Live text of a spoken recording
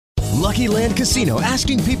Lucky Land Casino,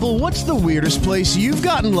 asking people, what's the weirdest place you've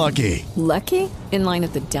gotten lucky? Lucky? In line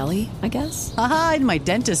at the deli, I guess? Aha, in my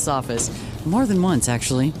dentist's office. More than once,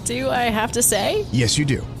 actually. Do I have to say? Yes, you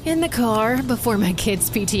do. In the car before my kids'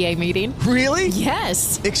 PTA meeting. Really?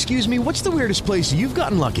 Yes. Excuse me, what's the weirdest place you've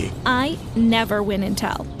gotten lucky? I never win and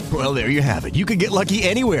tell. Well, there you have it. You can get lucky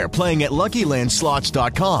anywhere, playing at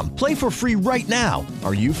LuckyLandSlots.com. Play for free right now.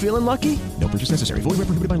 Are you feeling lucky? No purchase necessary. Void where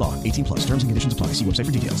prohibited by law. 18 plus. Terms and conditions apply. See website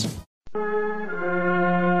for details.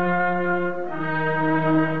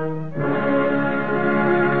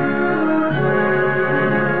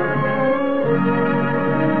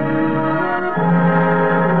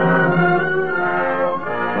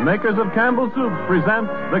 The makers of Campbell Soups present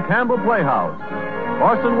The Campbell Playhouse.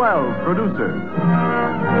 Orson Welles, producer.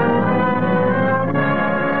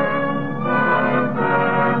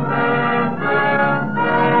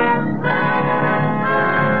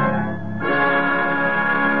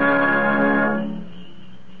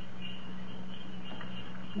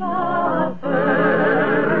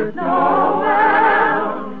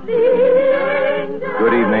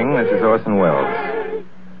 Good evening, this is Orson Welles.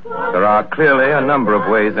 There are clearly a number of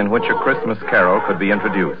ways in which a Christmas carol could be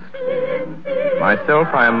introduced. Myself,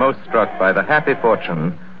 I am most struck by the happy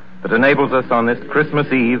fortune that enables us on this Christmas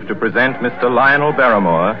Eve to present Mr. Lionel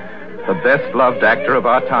Barrymore, the best-loved actor of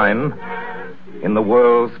our time, in the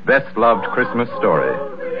world's best-loved Christmas story,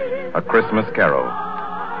 A Christmas Carol.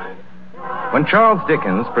 When Charles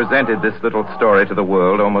Dickens presented this little story to the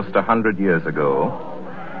world almost 100 years ago,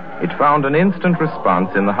 it found an instant response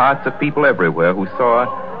in the hearts of people everywhere who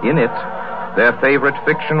saw in it their favorite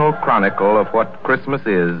fictional chronicle of what Christmas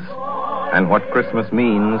is and what Christmas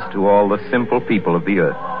means to all the simple people of the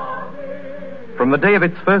earth. From the day of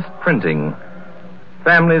its first printing,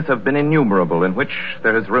 families have been innumerable in which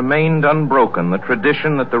there has remained unbroken the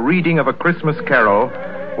tradition that the reading of a Christmas carol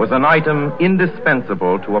was an item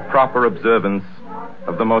indispensable to a proper observance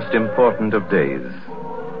of the most important of days.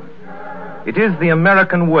 It is the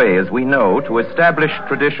American way, as we know, to establish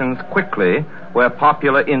traditions quickly where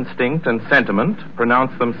popular instinct and sentiment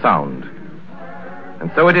pronounce them sound.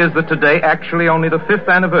 And so it is that today, actually only the 5th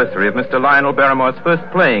anniversary of Mr. Lionel Barrymore's first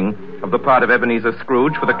playing of the part of Ebenezer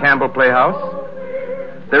Scrooge for the Campbell Playhouse,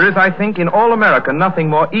 there is, I think, in all America nothing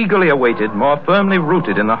more eagerly awaited, more firmly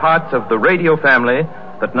rooted in the hearts of the radio family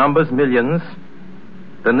that numbers millions,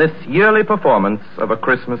 than this yearly performance of A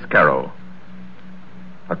Christmas Carol.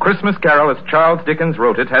 A Christmas Carol, as Charles Dickens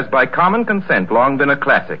wrote it, has by common consent long been a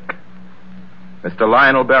classic. Mr.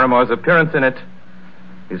 Lionel Barrymore's appearance in it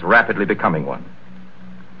is rapidly becoming one.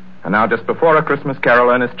 And now, just before A Christmas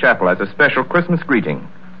Carol, Ernest Chappell has a special Christmas greeting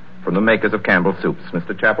from the makers of Campbell Soups.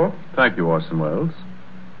 Mr. Chappell? Thank you, Orson Welles.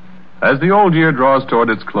 As the old year draws toward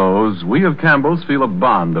its close, we of Campbell's feel a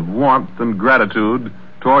bond of warmth and gratitude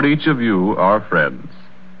toward each of you, our friends.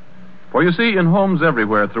 For you see, in homes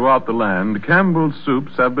everywhere throughout the land, Campbell's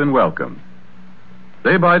Soups have been welcomed.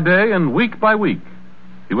 Day by day and week by week,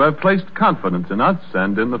 you have placed confidence in us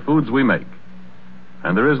and in the foods we make.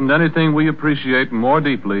 And there isn't anything we appreciate more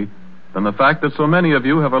deeply than the fact that so many of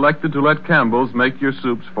you have elected to let Campbell's make your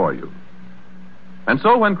soups for you. And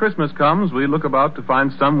so when Christmas comes, we look about to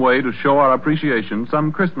find some way to show our appreciation,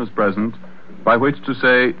 some Christmas present by which to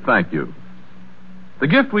say thank you. The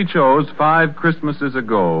gift we chose 5 Christmases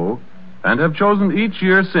ago and have chosen each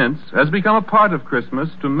year since has become a part of Christmas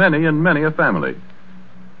to many and many a family.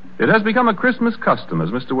 It has become a Christmas custom, as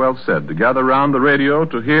Mr. Wells said, to gather round the radio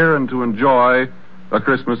to hear and to enjoy A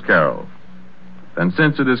Christmas Carol. And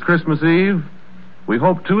since it is Christmas Eve, we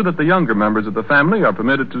hope, too, that the younger members of the family are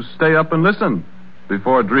permitted to stay up and listen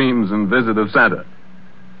before dreams and visit of Santa.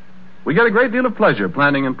 We get a great deal of pleasure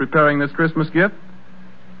planning and preparing this Christmas gift,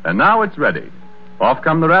 and now it's ready. Off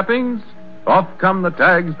come the wrappings, off come the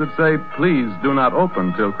tags that say, please do not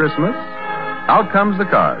open till Christmas. Out comes the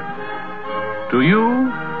card. To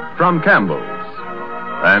you, from Campbell's.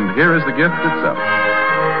 And here is the gift itself.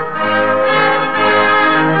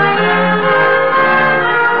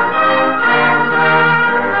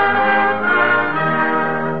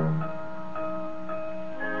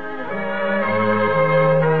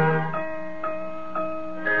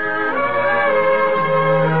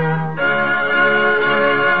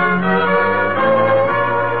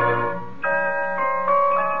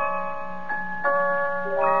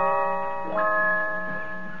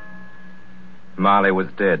 Marley was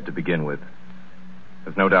dead to begin with.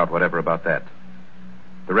 There's no doubt whatever about that.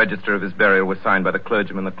 The register of his burial was signed by the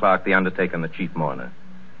clergyman, the clerk, the undertaker, and the chief mourner.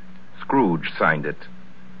 Scrooge signed it.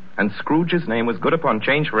 And Scrooge's name was good upon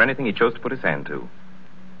change for anything he chose to put his hand to.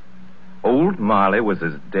 Old Marley was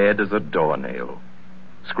as dead as a doornail.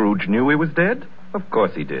 Scrooge knew he was dead? Of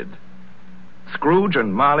course he did. Scrooge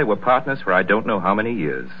and Marley were partners for I don't know how many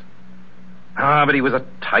years. But he was a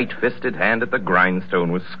tight-fisted hand at the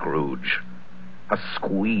grindstone with Scrooge. A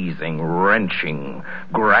squeezing, wrenching,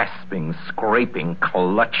 grasping, scraping,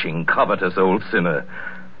 clutching, covetous old sinner.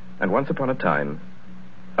 And once upon a time,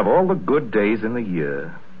 of all the good days in the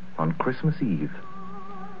year, on Christmas Eve,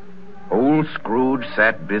 old Scrooge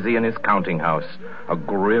sat busy in his counting house, a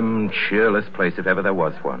grim, cheerless place if ever there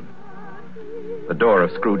was one. The door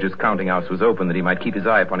of Scrooge's counting house was open that he might keep his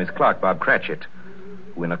eye upon his clerk, Bob Cratchit,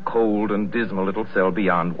 who in a cold and dismal little cell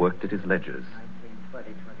beyond worked at his ledgers.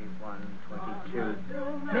 19, 20, 21,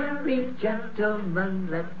 22. Merry gentlemen,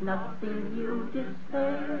 let nothing you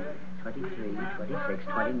dismay. 23, 26,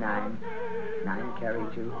 29. 9 carry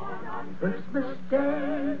 2. Christmas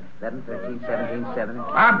Day. 11, 13, 17, 7.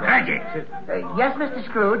 Bob Cratchit. Yes, Mr.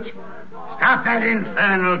 Scrooge. Stop that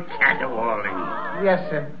infernal caterwauling. Yes,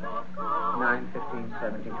 sir. 9, 15,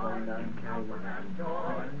 17, 29, carry 1.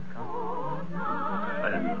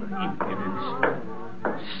 Impudence.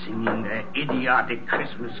 Singing their idiotic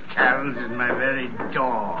Christmas carols at my very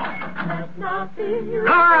door.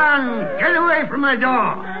 Go on! Get away from my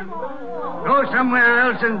door! Go somewhere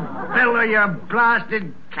else and bellow your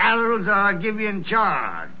blasted carols or I'll give you in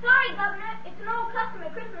charge. Sorry, Governor. It's an old custom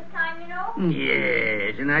at Christmas time, you know.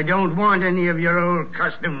 Yes, and I don't want any of your old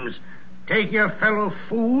customs. Take your fellow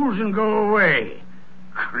fools and go away.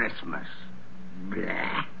 Christmas.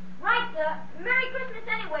 Blah. Right, sir. Merry Christmas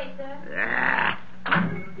anyway, sir.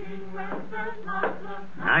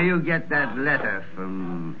 Now you get that letter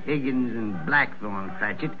from Higgins and Blackthorn,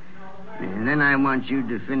 Cratchit, and then I want you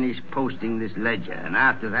to finish posting this ledger, and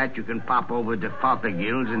after that you can pop over to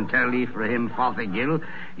Fothergill's and tell Ephraim Fothergill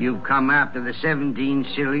you've come after the 17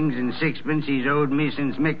 shillings and 6pence he's owed me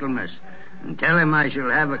since Michaelmas. And tell him I shall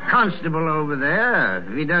have a constable over there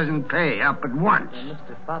if he doesn't pay up at once.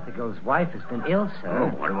 Mr. Fothergill's wife has been ill, sir. Oh,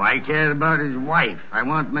 what do I care about his wife? I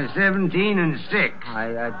want my 17 and 6.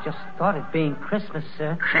 I just thought it being Christmas,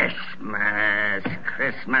 sir.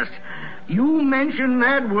 Christmas. You mention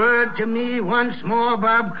that word to me once more,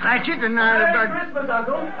 Bob Cratchit, and I'll... Merry Christmas,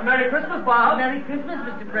 Uncle. Merry Christmas, Bob. Merry Christmas,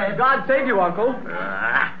 Mr. Fred. God save you, Uncle.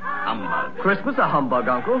 Humbug. Christmas a humbug,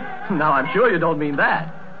 Uncle. Now, I'm sure you don't mean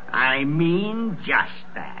that. I mean just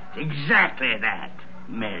that. Exactly that.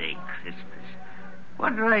 Merry Christmas.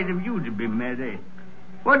 What right have you to be merry?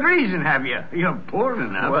 What reason have you? You're poor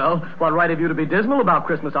enough. Well, what right have you to be dismal about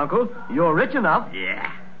Christmas, Uncle? You're rich enough.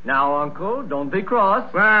 Yeah. Now, Uncle, don't be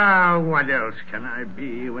cross. Well, what else can I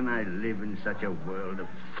be when I live in such a world of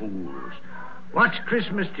fools? What's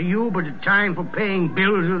Christmas to you but a time for paying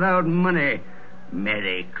bills without money?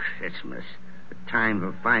 Merry Christmas. A time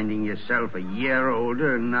for finding yourself a year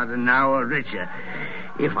older and not an hour richer.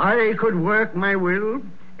 If I could work my will,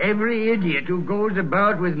 every idiot who goes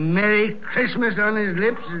about with Merry Christmas on his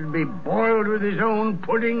lips would be boiled with his own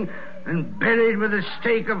pudding and buried with a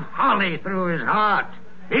stake of holly through his heart.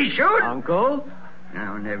 He should. Uncle?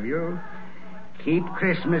 Now, nephew, keep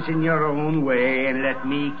Christmas in your own way and let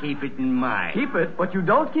me keep it in mine. Keep it, but you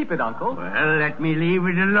don't keep it, Uncle. Well, let me leave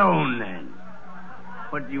it alone, then.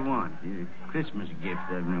 What do you want? A Christmas gift,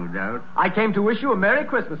 I've no doubt. I came to wish you a Merry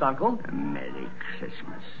Christmas, Uncle. A Merry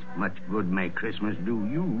Christmas. Much good may Christmas do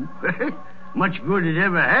you. Much good it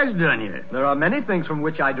ever has done you. There are many things from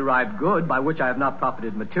which I derive good, by which I have not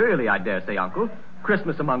profited materially, I dare say, Uncle.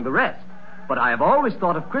 Christmas among the rest. But I have always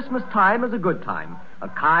thought of Christmas time as a good time. A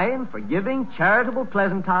kind, forgiving, charitable,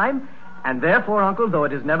 pleasant time. And therefore, Uncle, though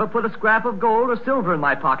it has never put a scrap of gold or silver in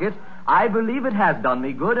my pocket, I believe it has done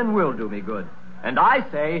me good and will do me good. And I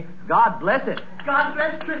say, God bless it. God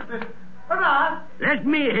bless Christmas. Hurrah! Let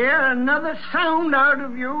me hear another sound out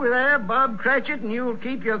of you there, Bob Cratchit, and you'll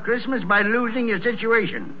keep your Christmas by losing your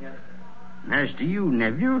situation. Yes. As to you,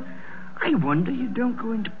 nephew, I wonder you don't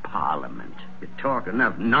go into Parliament. You talk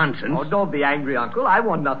enough nonsense. Oh, don't be angry, Uncle. I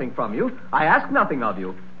want nothing from you. I ask nothing of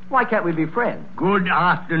you. Why can't we be friends? Good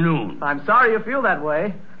afternoon. I'm sorry you feel that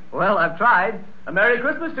way. Well, I've tried. A Merry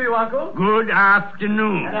Christmas to you, Uncle. Good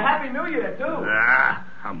afternoon. And a Happy New Year, too.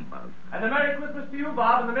 Humbug. And a Merry Christmas to you,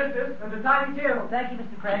 Bob, and the missus, and to Tiny Tim. Thank you,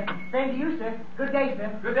 Mr. Craig. Same to you, sir. Good day,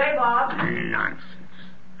 sir. Good day, Bob. Nonsense.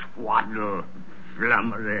 Twaddle.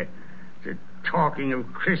 Flummery. The talking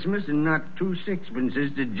of Christmas and not 2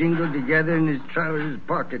 sixpences to jingle together in his trousers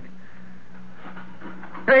pocket.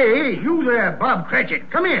 Hey, you there, Bob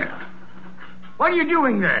Cratchit. Come here. What are you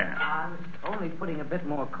doing there? I'm only putting a bit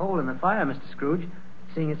more coal in the fire, Mr. Scrooge.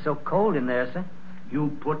 Seeing it's so cold in there, sir.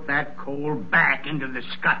 You put that coal back into the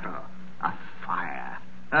scuttle. A fire.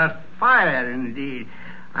 A fire, indeed.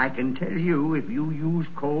 I can tell you, if you use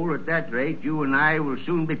coal at that rate, you and I will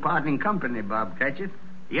soon be parting company, Bob Cratchit.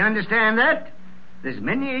 You understand that? There's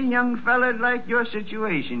many a young fella like your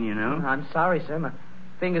situation, you know. I'm sorry, sir. My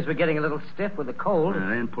fingers were getting a little stiff with the cold.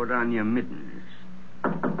 Then put on your mittens.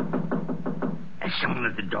 There's someone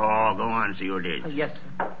at the door. Go on, see who it is. Yes,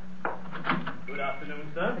 sir. Good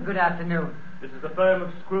afternoon, sir. Good afternoon. This is the firm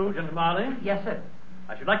of Scrooge and Marley. Yes, sir.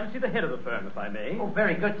 I should like to see the head of the firm, if I may. Oh,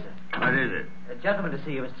 very good, sir. What is it? A gentleman to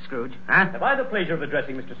see you, Mr. Scrooge. Huh? Have I the pleasure of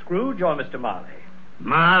addressing Mr. Scrooge or Mr. Marley?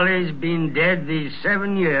 Marley's been dead these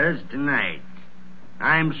 7 years tonight.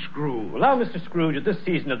 I'm Scrooge. Well, now, Mr. Scrooge, at this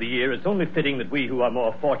season of the year, it's only fitting that we who are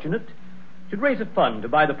more fortunate should raise a fund to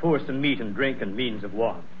buy the poor some meat and drink and means of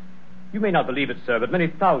want. You may not believe it, sir, but many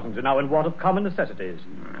thousands are now in want of common necessities,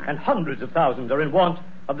 and hundreds of thousands are in want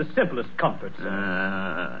of the simplest comforts.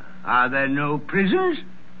 Are there no prisons?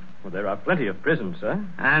 Well, there are plenty of prisons, sir.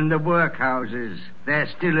 And the workhouses, they're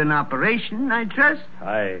still in operation, I trust?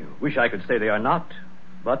 I wish I could say they are not,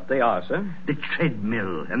 but they are, sir. The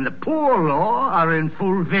treadmill and the poor law are in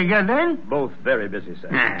full vigor, then? Both very busy, sir.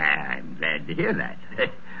 I'm glad to hear that.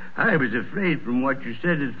 I was afraid from what you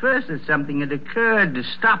said at first that something had occurred to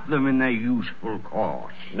stop them in their useful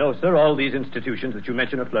course. No, sir, all these institutions that you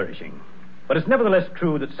mention are flourishing. But it's nevertheless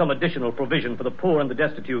true that some additional provision for the poor and the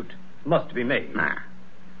destitute must be made.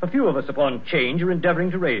 A few of us upon change are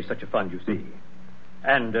endeavoring to raise such a fund, you see.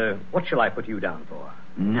 And what shall I put you down for?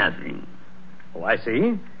 Nothing. Oh, I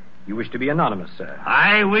see. You wish to be anonymous, sir.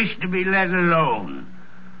 I wish to be let alone.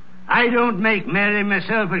 I don't make merry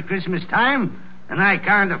myself at Christmas time, and I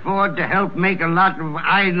can't afford to help make a lot of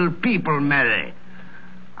idle people merry.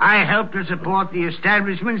 I help to support the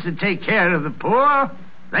establishments that take care of the poor.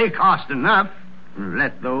 They cost enough.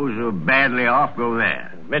 Let those who are badly off go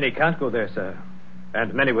there. Many can't go there, sir.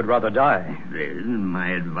 And many would rather die. Then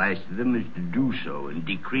my advice to them is to do so and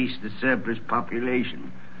decrease the surplus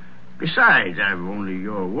population. Besides, I've only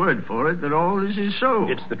your word for it that all this is so.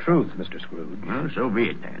 It's the truth, Mr. Scrooge. Well, so be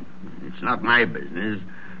it, then. It's not my business.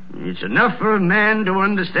 It's enough for a man to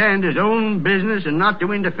understand his own business and not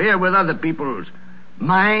to interfere with other people's.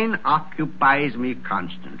 Mine occupies me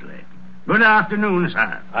constantly. Good afternoon,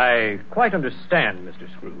 sir. I quite understand, Mr.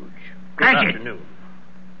 Scrooge. Good afternoon.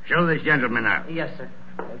 Show this gentleman out. Yes, sir.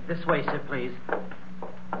 This way, sir, please.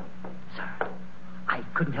 Sir, I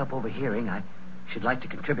couldn't help overhearing. I should like to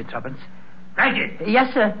contribute tuppence. Thank you.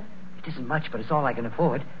 Yes, sir. It isn't much, but it's all I can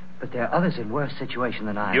afford. But there are others in worse situation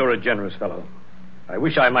than I. You're a generous fellow. I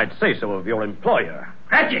wish I might say so of your employer.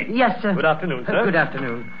 Cratchit! Yes, sir. Good afternoon, sir. Good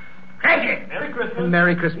afternoon. Cratchit! Merry Christmas.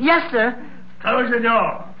 Merry Christmas. Yes, sir. Close the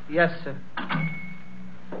door. Yes, sir.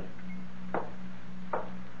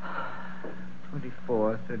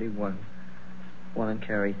 24, 31. 1 and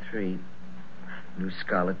carry 3. New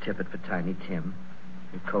scarlet tippet for Tiny Tim.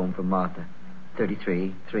 New comb for Martha.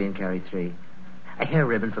 33. 3 and carry 3. A hair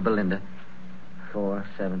ribbon for Belinda. 4,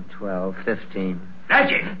 7, 12, 15.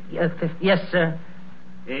 That's it. Yes, sir.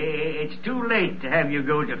 It's too late to have you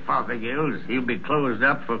go to Fothergill's. He'll be closed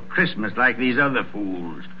up for Christmas like these other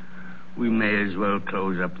fools. We may as well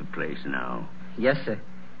close up the place now. Yes, sir.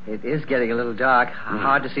 It is getting a little dark.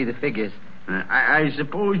 Hard to see the figures. I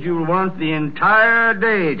suppose you'll want the entire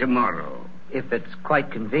day tomorrow. If it's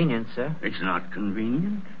quite convenient, sir. It's not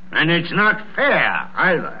convenient. And it's not fair,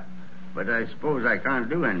 either. But I suppose I can't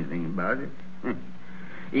do anything about it.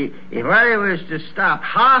 If I was to stop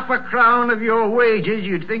half a crown of your wages,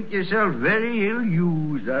 you'd think yourself very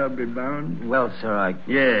ill-used, I'll be bound. Well, sir,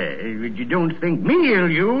 Yeah, but you don't think me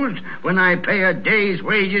ill-used when I pay a day's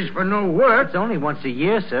wages for no work. It's only once a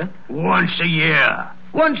year, sir. Once a year.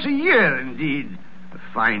 Once a year, indeed. A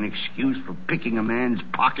fine excuse for picking a man's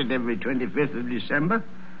pocket every 25th of December.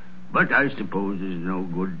 But I suppose there's no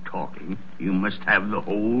good talking. You must have the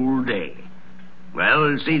whole day.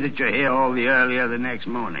 Well, see that you're here all the earlier the next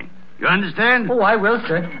morning. You understand? Oh, I will,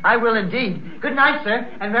 sir. I will indeed. Good night, sir,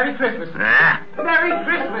 and Merry Christmas. Merry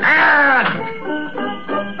Christmas.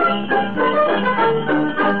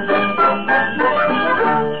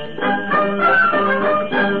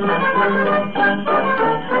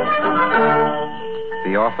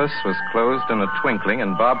 The office was closed in a twinkling,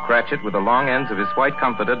 and Bob Cratchit, with the long ends of his white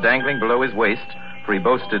comforter dangling below his waist, for he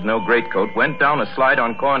boasted no greatcoat, went down a slide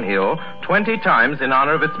on Cornhill 20 times in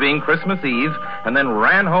honor of its being Christmas Eve, and then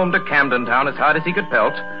ran home to Camden Town as hard as he could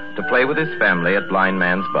pelt to play with his family at Blind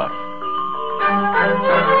Man's Buff.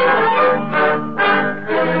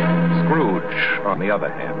 Scrooge, on the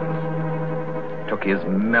other hand, took his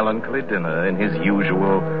melancholy dinner in his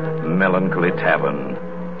usual melancholy tavern,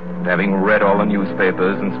 and having read all the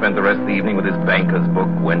newspapers and spent the rest of the evening with his banker's book,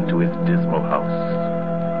 went to his dismal house.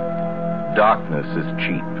 Darkness is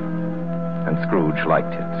cheap, and Scrooge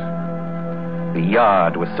liked it. The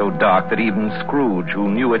yard was so dark that even Scrooge, who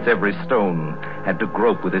knew its every stone, had to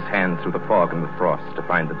grope with his hands through the fog and the frost to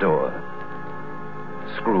find the door.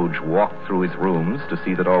 Scrooge walked through his rooms to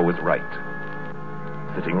see that all was right.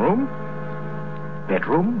 Sitting room?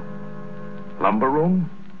 Bedroom? Lumber room?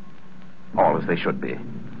 All as they should be.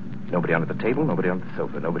 Nobody under the table, nobody under the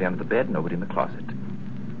sofa, nobody under the bed, nobody in the closet.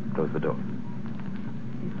 Closed the door.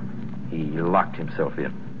 He locked himself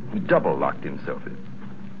in. He double-locked himself in.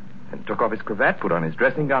 And took off his cravat, put on his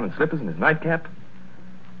dressing gown and slippers and his nightcap,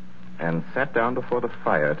 and sat down before the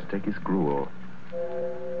fire to take his gruel.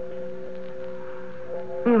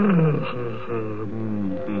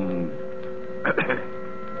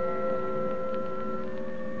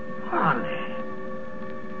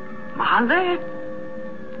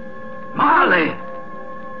 Marley!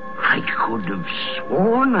 I could have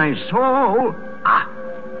sworn I saw...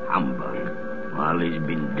 humbug. Marley's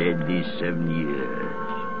been dead these 7 years.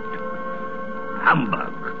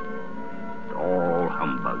 Humbug. All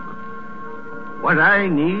humbug. What I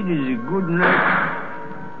need is a good night...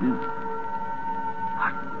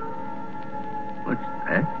 What's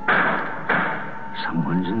that?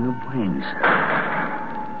 Someone's in the wine cellar.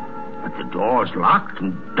 But the door's locked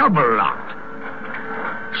and double locked.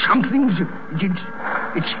 Something's...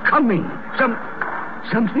 It's coming.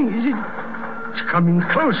 Something is... It's coming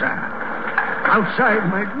closer. Outside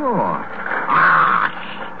my door.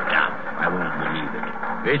 Stuff. I won't believe it.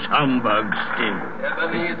 It's humbug still.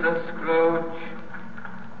 Ebenezer Scrooge.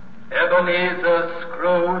 Ebenezer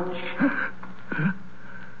Scrooge.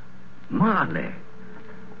 Marley.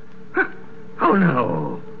 Oh,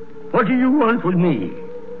 no. What do you want with me?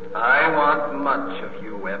 I want much of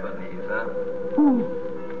you, Ebenezer.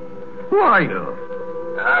 Who are you?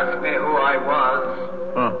 Ask me who I was.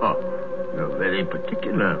 Oh, you're very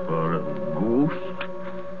particular for a ghost.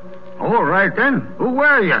 All right, then. Who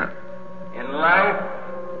were you? In life,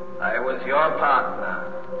 I was your partner,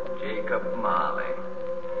 Jacob Marley.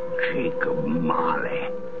 Jacob Marley.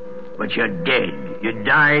 But you're dead. You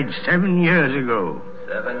died 7 years ago.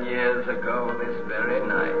 7 years ago this very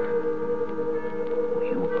night.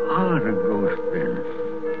 You are a ghost, then.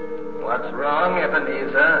 What's wrong,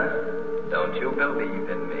 Ebenezer? Don't you believe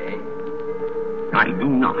in me? I do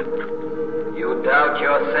not. You doubt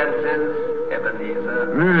your senses,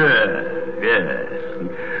 Ebenezer?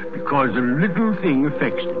 Yes. Because a little thing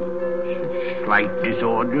affects them. Slight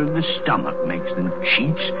disorder of the stomach makes them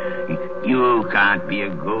cheats. You can't be a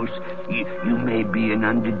ghost. You may be an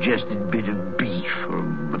undigested bit of beef, or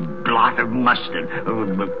a blot of mustard, or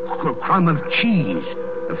a crumb of cheese,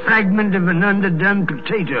 a fragment of an underdone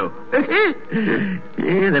potato.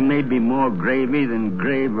 There may be more gravy than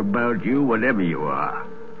grave about you, whatever you are.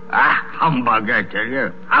 Humbug, I tell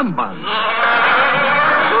you. Humbug.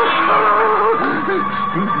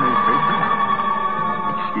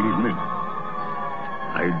 Excuse me.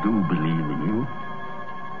 I do believe in you.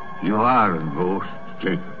 You are a ghost,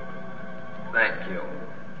 Jacob. Thank you.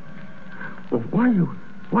 Well,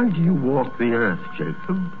 why do you walk the earth,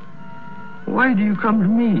 Jacob? Why do you come to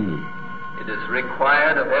me? It is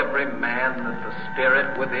required of every man that the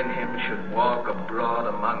spirit within him should walk abroad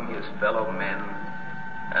among his fellow men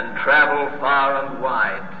and travel far and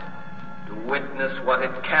wide to witness what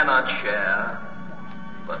it cannot share,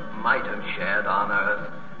 but might have shared on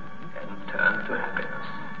earth and turn to happiness.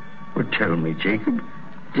 Well, tell me, Jacob,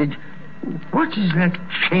 what is that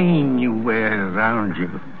chain you wear around you?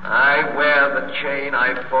 I wear the chain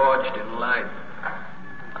I forged in life.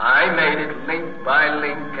 I made it link by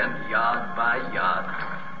link and yard by yard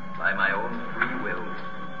by my own free will.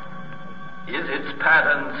 Is its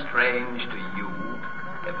pattern strange to you,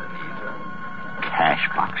 Ebenezer? Cash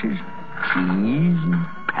boxes, keys, and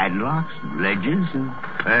padlocks, ledgers, and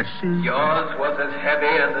purses. Yours was as heavy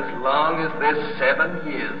and as long as this 7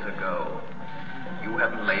 years ago. You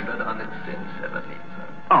have labored on it since, Ebenezer.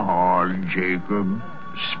 Oh, Jacob.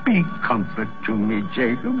 Speak comfort to me,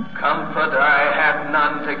 Jacob. Comfort I have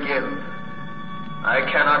none to give. I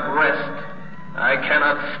cannot rest. I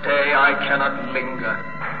cannot stay. I cannot linger.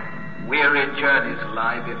 Weary journeys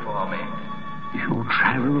lie before me. You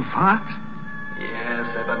travel far? Yes,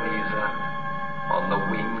 Ebenezer. On the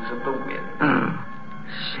wings of the wind.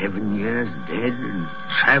 7 years dead and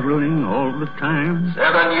traveling all the time?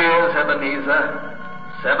 7 years, Ebenezer.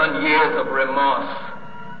 7 years of remorse.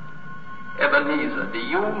 Ebenezer, do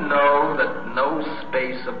you know that no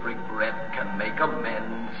space of regret can make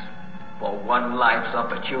amends for one life's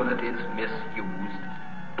opportunities misused?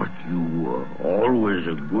 But you were always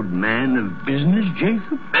a good man of business,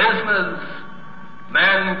 Jacob? Business?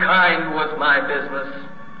 Mankind was my business.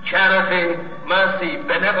 Charity, mercy,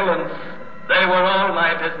 benevolence, they were all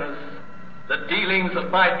my business. The dealings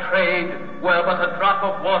of my trade were but a drop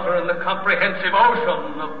of water in the comprehensive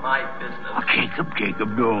ocean of my business. Oh,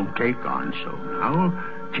 Jacob, don't take on so now.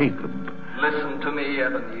 Jacob. Listen to me,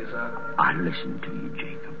 Ebenezer. I listen to you,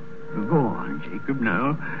 Jacob. Go on, Jacob,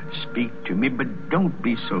 now. Speak to me, but don't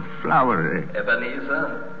be so flowery.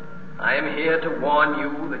 Ebenezer, I am here to warn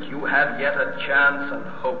you that you have yet a chance and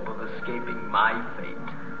hope of escaping my fate.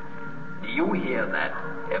 Do you hear that,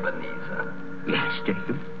 Ebenezer? Yes,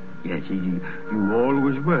 Jacob. Yes, you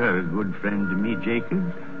always were a good friend to me,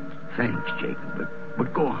 Jacob. Thanks, Jacob.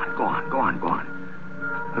 But go on.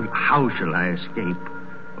 How shall I escape?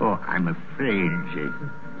 Oh, I'm afraid,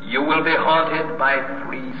 Jacob. You will be haunted by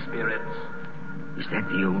 3 spirits. Is that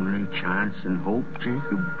the only chance and hope,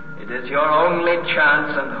 Jacob? It is your only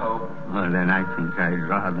chance and hope. Well, then I think I'd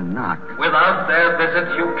rather not. Without their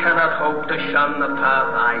visit, you cannot hope to shun the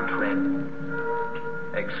path I tread.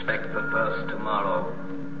 Expect the first tomorrow,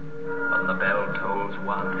 when the bell tolls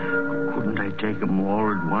 1. Couldn't I take them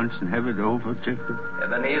all at once and have it over, Jacob?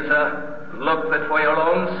 Ebenezer, look that for your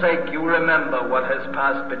own sake you remember what has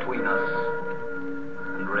passed between us.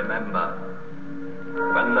 And remember,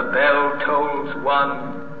 when the bell tolls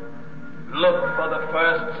 1, look for the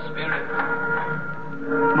first spirit.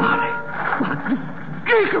 Molly.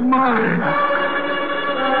 Jacob, Molly.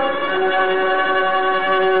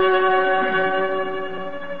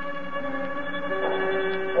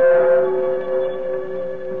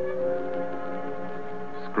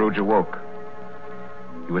 Scrooge awoke.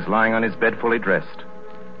 He was lying on his bed fully dressed.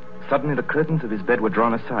 Suddenly the curtains of his bed were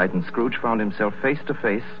drawn aside, and Scrooge found himself face to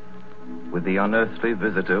face with the unearthly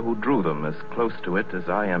visitor who drew them as close to it as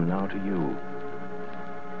I am now to you.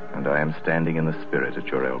 And I am standing in the spirit at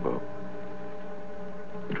your elbow.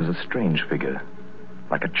 It was a strange figure,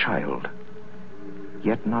 like a child,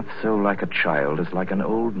 yet not so like a child as like an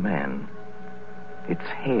old man. Its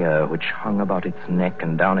hair, which hung about its neck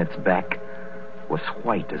and down its back, was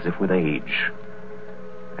white as if with age.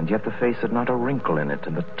 And yet the face had not a wrinkle in it,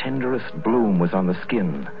 and the tenderest bloom was on the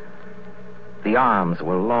skin. The arms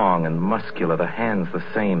were long and muscular, the hands the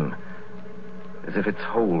same, as if its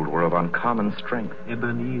hold were of uncommon strength.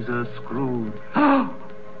 Ebenezer Scrooge.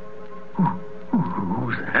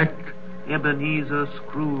 Who's that? Ebenezer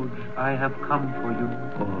Scrooge, I have come for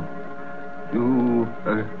you.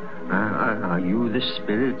 Are you the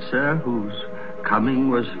spirit, sir, whose coming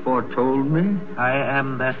was foretold me? I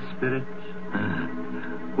am that spirit.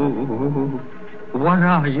 What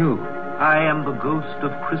are you? I am the ghost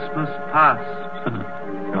of Christmas past.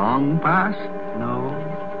 Long past? No,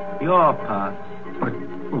 your past. But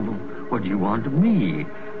what do you want of me?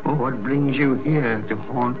 What brings you here to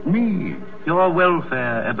haunt me? Your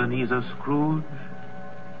welfare, Ebenezer Scrooge.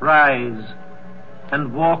 Rise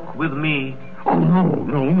and walk with me. Oh, no,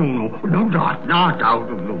 not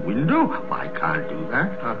out of the window. I can't do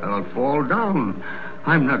that. I'll fall down.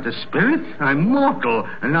 I'm not a spirit. I'm mortal,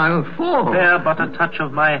 and I'll fall. Bear but a touch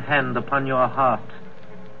of my hand upon your heart,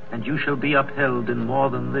 and you shall be upheld in more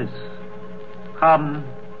than this. Come,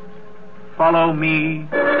 follow me.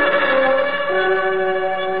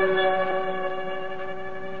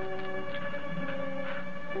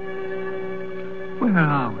 Where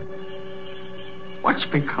are we? What's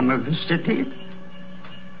become of the city?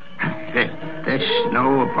 There's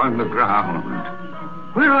snow upon the ground.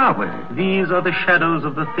 Where are we? These are the shadows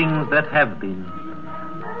of the things that have been.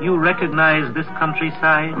 You recognize this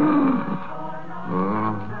countryside?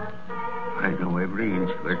 I know every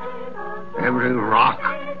inch of it. Every rock,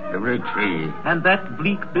 every tree. And that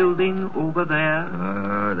bleak building over there?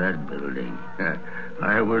 That building.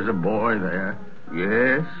 I was a boy there.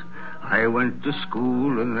 Yes, I went to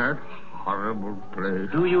school in that horrible place.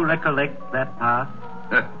 Do you recollect that path?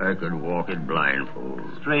 I could walk it blindfold.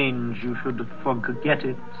 Strange you should forget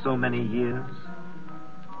it so many years.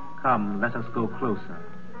 Come, let us go closer.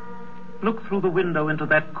 Look through the window into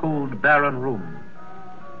that cold, barren room.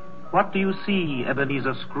 What do you see,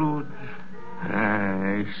 Ebenezer Scrooge?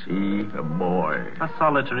 I see a boy. A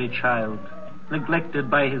solitary child, neglected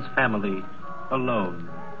by his family, alone.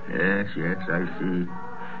 Yes, I see.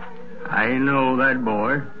 I know that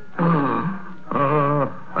boy.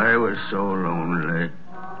 I was so lonely.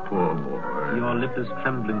 Poor boy. Your lip is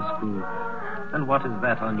trembling, Scrooge. And what is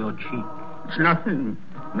that on your cheek? It's nothing.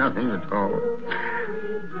 Nothing at all.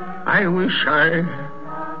 I wish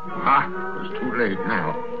it's too late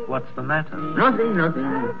now. What's the matter? Nothing.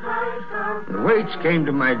 The waits came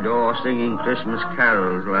to my door singing Christmas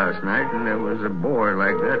carols last night, and there was a boy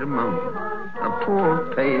like that among them. A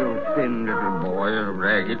poor, pale, thin little boy in a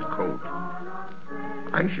ragged coat.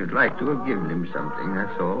 I should like to have given him something,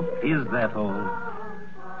 that's all. Is that all?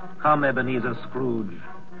 Come, Ebenezer Scrooge.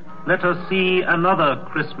 Let us see another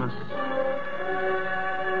Christmas.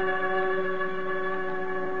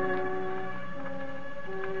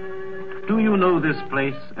 Do you know this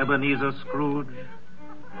place, Ebenezer Scrooge?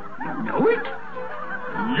 Know it?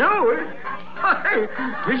 Know it? Why,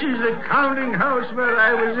 this is the counting house where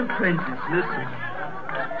I was apprentice. Listen.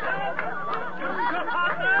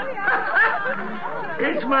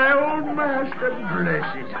 It's my old master,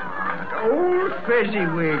 bless his heart. Old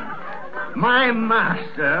Fezziwig. My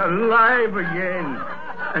master, alive again.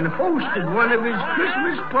 And hosted one of his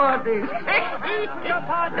Christmas parties. Listen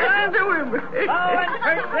to him. Bow and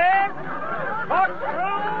curtsy.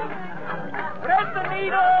 Courtroom. Thread the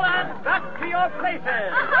needle and back to your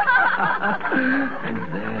places. And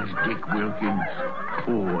there's Dick Wilkins.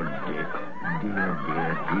 Poor Dick. Dear,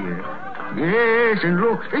 dear, dear. Yes, and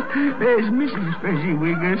look, there's Mrs.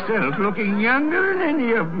 Fezziwig herself, looking younger than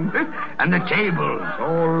any of them. And the tables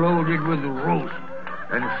all loaded with roast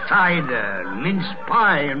and cider, and mince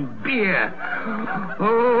pie and beer.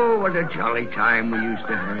 Oh, what a jolly time we used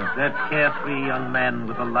to have. That carefree young man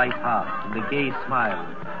with a light heart and a gay smile.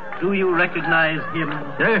 Do you recognize him?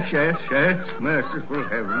 Yes. Merciful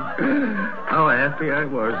heaven. How happy I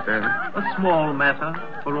was then. A small matter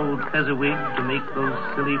for old Fezziwig to make those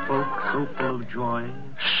silly folks so full of joy.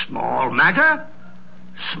 Small matter?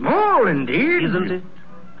 Small indeed. Isn't it?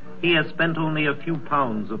 He has spent only a few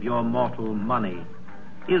pounds of your mortal money.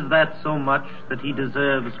 Is that so much that he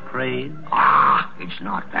deserves praise? Ah, it's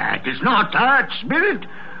not that. It's not that, Spirit.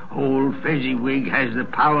 Old Fezziwig has the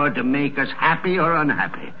power to make us happy or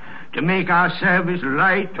unhappy, to make our service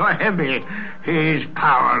light or heavy. His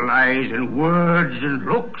power lies in words and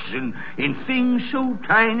looks and in things so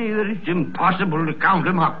tiny that it's impossible to count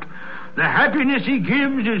them up. The happiness he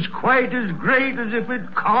gives is quite as great as if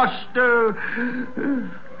it cost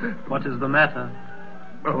What is the matter?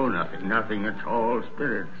 Oh, nothing at all,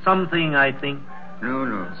 Spirit. Something, I think.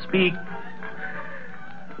 No. Speak.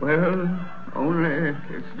 Well, only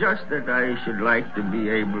it's just that I should like to be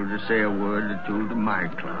able to say a word or two to my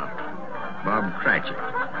clerk, Bob Cratchit.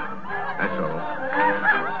 That's all.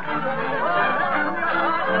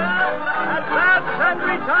 Advance and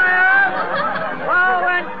retire. Bow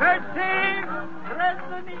and curtsy. Thread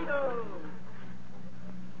the needle.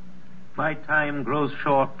 My time grows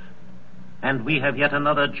short, and we have yet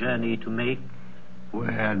another journey to make.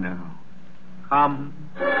 Where now? Come.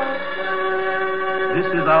 This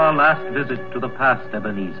is our last visit to the past,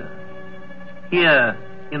 Ebenezer. Here,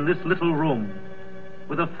 in this little room,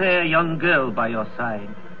 with a fair young girl by your side.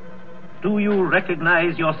 Do you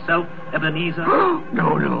recognize yourself, Ebenezer?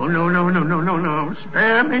 No.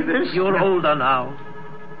 Spare me this. You're older now,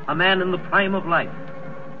 a man in the prime of life.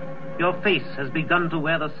 Your face has begun to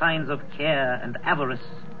wear the signs of care and avarice.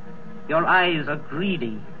 Your eyes are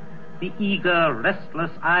greedy, the eager,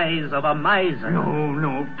 restless eyes of a miser.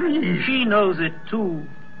 No, please. She knows it, too.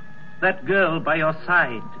 That girl by your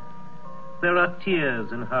side. There are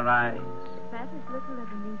tears in her eyes. That is little,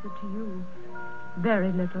 Ebenezer, to you.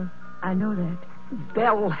 Very little. I know that.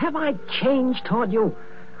 Belle, have I changed toward you?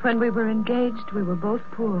 When we were engaged, we were both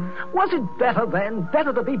poor. Was it better then?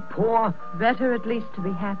 Better to be poor? Better at least to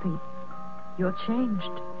be happy. You're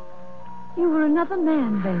changed. You were another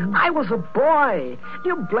man then. I was a boy. Do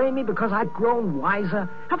you blame me because I've grown wiser?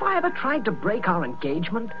 Have I ever tried to break our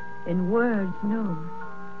engagement? In words, no.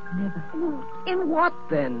 Never. In what,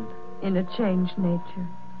 then? In a changed nature.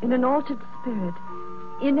 In an altered spirit.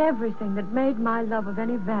 In everything that made my love of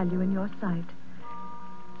any value in your sight.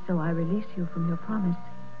 So I release you from your promise.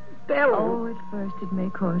 Belle! Oh, at first it may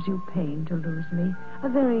cause you pain to lose me. A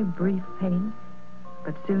very brief pain.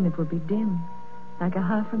 But soon it will be dim. Like a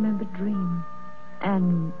half-remembered dream.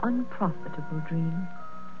 An unprofitable dream.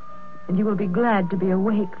 And you will be glad to be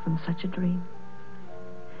awake from such a dream.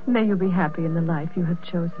 May you be happy in the life you have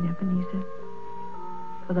chosen, Ebenezer.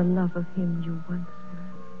 For the love of him you once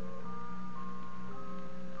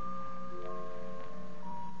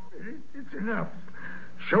were. It's enough.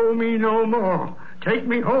 Show me no more. Take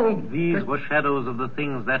me home. These were shadows of the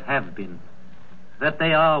things that have been. That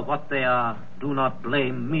they are what they are, do not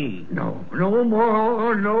blame me. No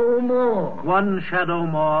more. One shadow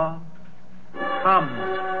more. Come.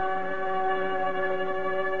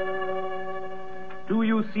 Do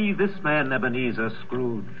you see this man, Ebenezer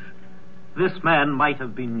Scrooge? This man might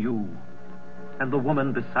have been you. And the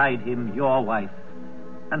woman beside him, your wife.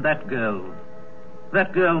 And that girl.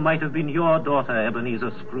 That girl might have been your daughter,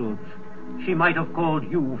 Ebenezer Scrooge. She might have called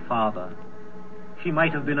you father. She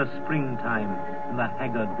might have been a springtime in the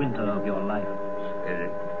haggard winter of your life.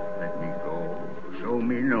 Spirit, let me go. Show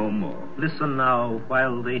me no more. Listen now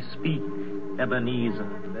while they speak, Ebenezer.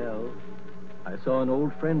 Belle, I saw an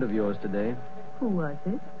old friend of yours today. Who was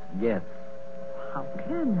it? Yes. How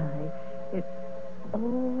can I?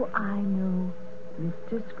 Oh, I know.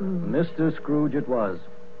 Mr. Scrooge. Mr. Scrooge it was.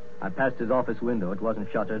 I passed his office window. It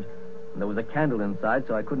wasn't shuttered. And there was a candle inside,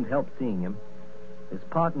 so I couldn't help seeing him. His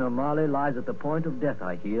partner, Marley, lies at the point of death,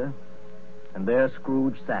 I hear. And there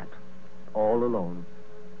Scrooge sat, all alone.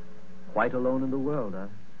 Quite alone in the world, I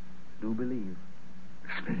do believe.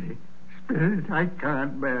 Spirit, I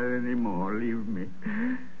can't bear any more. Leave me.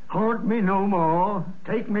 Haunt me no more.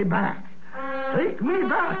 Take me back. Take me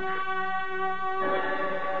back.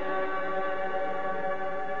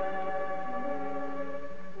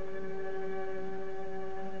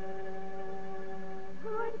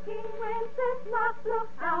 Look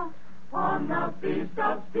out on the feast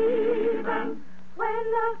of Stephen, when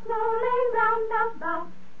the snow lay round about,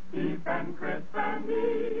 deep and crisp and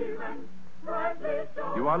even.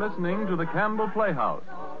 You are listening to the Campbell Playhouse,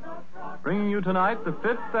 bringing you tonight the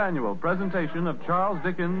 5th annual presentation of Charles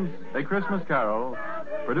Dickens' A Christmas Carol,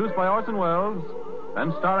 produced by Orson Welles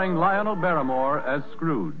and starring Lionel Barrymore as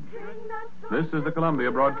Scrooge. This is the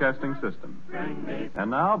Columbia Broadcasting System.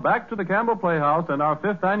 And now, back to the Campbell Playhouse and our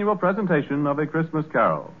 5th annual presentation of A Christmas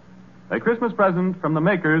Carol. A Christmas present from the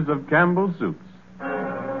makers of Campbell's Soups.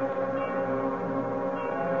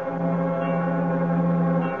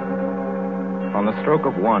 On the stroke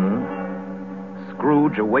of 1,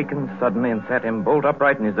 Scrooge awakened suddenly and sat him bolt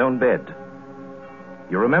upright in his own bed.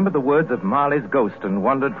 You remember the words of Marley's ghost and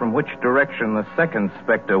wondered from which direction the second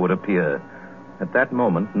specter would appear. At that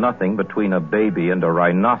moment, nothing between a baby and a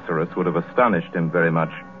rhinoceros would have astonished him very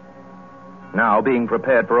much. Now, being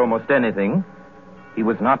prepared for almost anything, he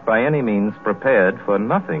was not by any means prepared for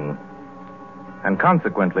nothing. And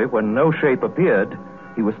consequently, when no shape appeared,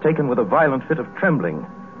 he was taken with a violent fit of trembling.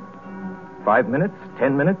 5 minutes,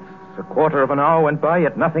 10 minutes, a quarter of an hour went by,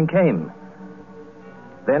 yet nothing came.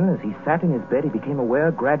 Then, as he sat in his bed, he became aware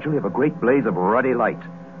gradually of a great blaze of ruddy light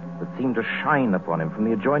that seemed to shine upon him from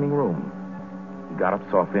the adjoining room. He got up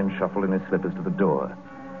softly and shuffled in his slippers to the door.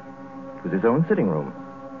 It was his own sitting room.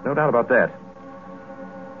 No doubt about that.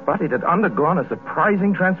 But it had undergone a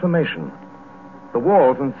surprising transformation. The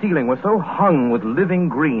walls and ceiling were so hung with living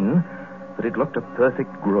green that it looked a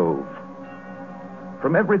perfect grove.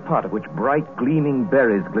 From every part of which bright, gleaming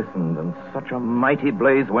berries glistened, and such a mighty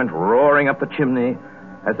blaze went roaring up the chimney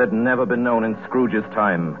as had never been known in Scrooge's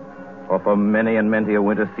time, or for many and many a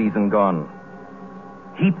winter season gone.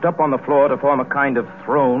 Heaped up on the floor to form a kind of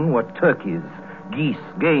throne were turkeys, geese,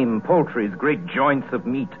 game, poultries, great joints of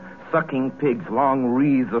meat, sucking pigs, long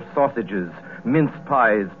wreaths of sausages, mince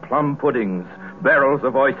pies, plum puddings, barrels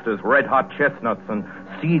of oysters, red-hot chestnuts, and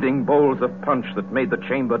seething bowls of punch that made the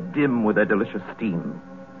chamber dim with their delicious steam.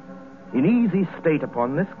 In easy state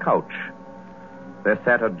upon this couch, there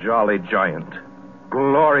sat a jolly giant,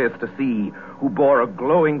 glorious to see, who bore a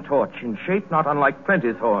glowing torch in shape not unlike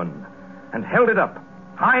Plenty's horn, and held it up,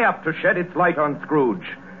 high up to shed its light on Scrooge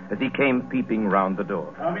as he came peeping round the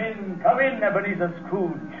door. Come in, Ebenezer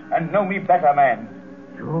Scrooge, and know me better, man.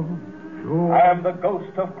 Sure. I am the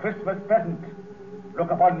ghost of Christmas present.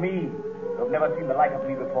 Look upon me. You've never seen the like of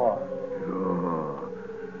me before.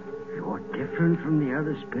 You're different from the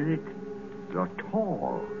other spirit. You're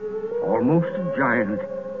tall, almost a giant.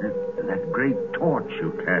 That great torch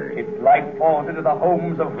you carry. Its light falls into the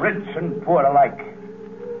homes of rich and poor alike.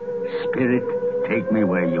 Spirit, take me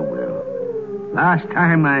where you will. Last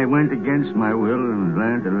time I went against my will and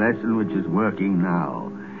learned a lesson which is working now.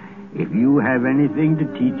 If you have anything to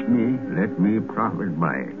teach me, let me profit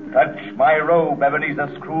by it. Touch my robe, Ebenezer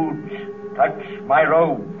Scrooge. Touch my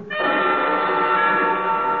robe. You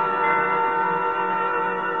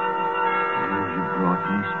brought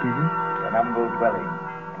me, Spirit? An humble dwelling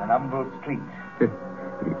in an humble street.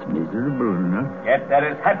 It's miserable enough. Yet there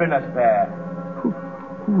is happiness there.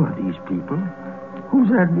 Who are these people? Who's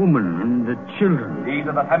that woman and the children? These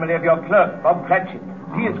are the family of your clerk, Bob Cratchit.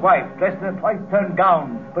 See his wife, dressed in a twice-turned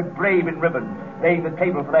gown, but brave in ribbons, laying the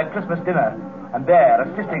table for their Christmas dinner. And there,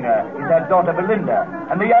 assisting her, is their daughter Belinda,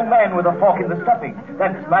 and the young man with a fork in the stuffing.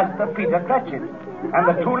 That's Master Peter Cratchit, and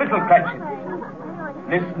the two little Cratchits.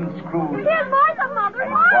 Listen, Scrooge. Here's Martha, Mother.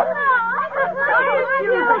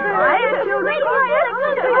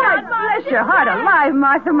 God bless your heart alive,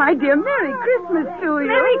 Martha, my dear. Merry Christmas to you.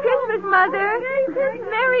 Merry Christmas, Mother.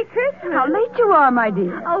 Merry Christmas. How late you are, my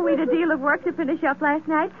dear. Oh, we'd a deal of work to finish up last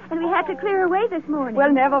night, and we had to clear away this morning.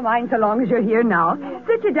 Well, never mind so long as you're here now.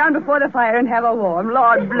 Sit you down before the fire and have a warm.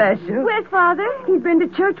 Lord bless you. Where's Father? He's been to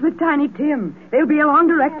church with Tiny Tim. They'll be along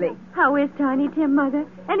directly. How is Tiny Tim, Mother?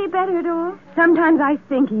 Any better at all? Sometimes I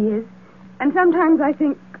think he is. And sometimes I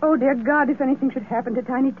think Oh, dear God, if anything should happen to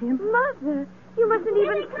Tiny Tim. Mother, you mustn't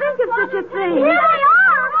even think of such a thing. Here they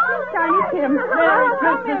are! Tiny Tim. Merry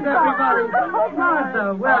Christmas, everybody.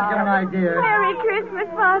 Martha, welcome, my dear. Merry Christmas,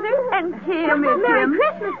 Father. And Tim. Come here, Merry Tim.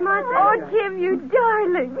 Christmas, Martha. Oh, Tim, you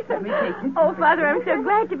darling. Let me take it. Oh, Father, I'm so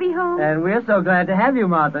glad to be home. And we're so glad to have you,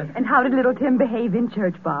 Martha. And how did little Tim behave in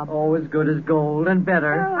church, Bob? Oh, as good as gold and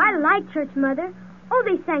better. I like church, Mother. Oh,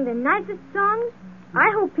 they sang the nicest songs. I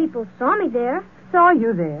hope people saw me there. Saw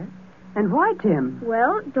you there? And why, Tim?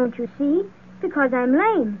 Well, don't you see? Because I'm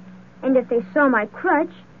lame. And if they saw my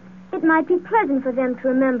crutch, it might be pleasant for them to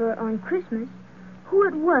remember on Christmas who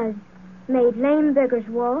it was made lame beggars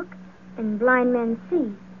walk and blind men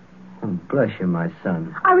see. Oh, bless you, my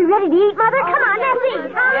son. Are we ready to eat, Mother? Come on, let's eat.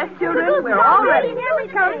 Yes, children, we're all ready.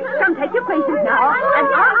 Come, take your places now. And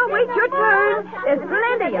I'll wait your turn. There's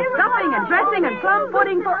plenty of stuffing and dressing and plum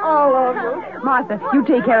pudding for all of you. Martha, you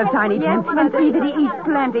take care of Tiny Tim and see that he eats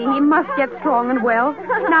plenty. He must get strong and well.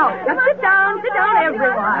 Now, just sit down,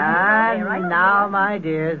 everyone. And now, my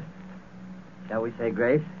dears, shall we say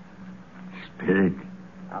grace? Spirit,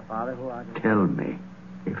 Our Father who art in tell me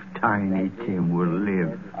if Tiny Tim will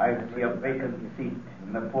live. I see a vacant seat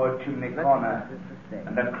in the poor chimney corner,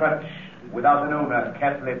 and a crutch without an owner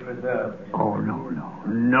carefully preserved. Oh,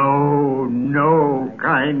 no,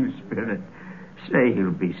 kind spirit. Say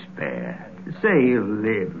he'll be spared. Say he'll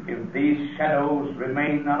live. If these shadows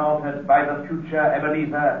remain unaltered by the future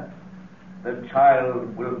Ebenezer, the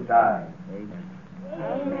child will die.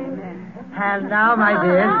 And now, my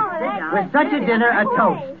dears, with such a dinner, a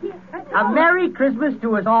toast. A Merry Christmas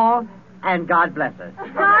to us all, and God bless us.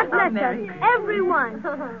 God bless us, everyone.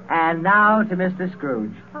 And now to Mr.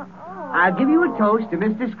 Scrooge. I'll give you a toast to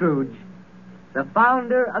Mr. Scrooge, the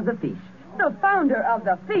founder of the feast. The founder of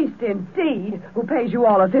the feast, indeed, who pays you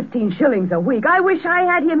all of 15 shillings a week. I wish I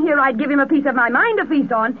had him here. I'd give him a piece of my mind to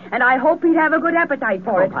feast on, and I hope he'd have a good appetite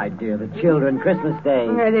for it. My dear, the children, Christmas Day.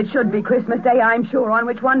 It should be Christmas Day, I'm sure, on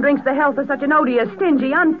which one drinks the health of such an odious,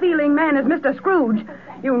 stingy, unfeeling man as Mr. Scrooge.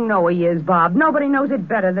 You know he is, Bob. Nobody knows it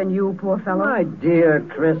better than you, poor fellow. My dear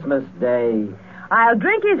Christmas Day. I'll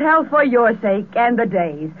drink his health for your sake and the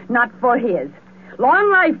day's, not for his.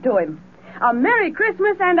 Long life to him. A Merry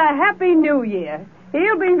Christmas and a Happy New Year.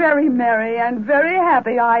 He'll be very merry and very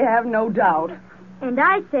happy, I have no doubt. And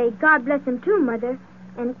I say God bless him too, Mother,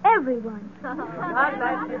 and everyone. God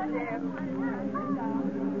bless you, dear.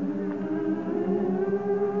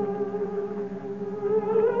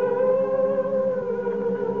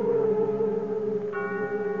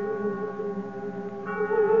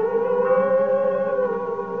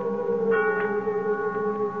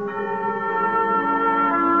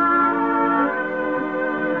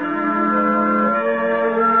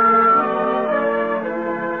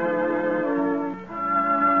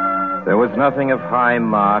 There was nothing of high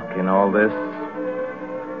mark in all this.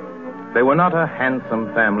 They were not a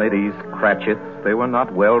handsome family, these Cratchits. They were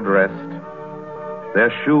not well-dressed.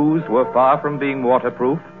 Their shoes were far from being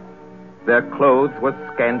waterproof. Their clothes were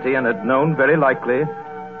scanty and had known, very likely,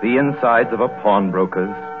 the insides of a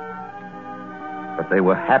pawnbroker's. But they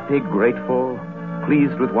were happy, grateful,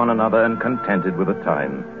 pleased with one another, and contented with the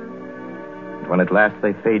time. And when at last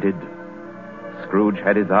they faded, Scrooge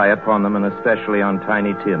had his eye upon them, and especially on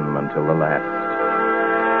Tiny Tim, until the last.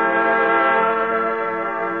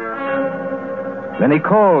 Many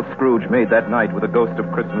calls Scrooge made that night with a ghost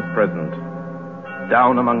of Christmas present.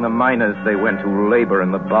 Down among the miners they went who labor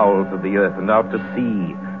in the bowels of the earth, and out to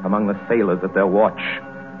sea among the sailors at their watch,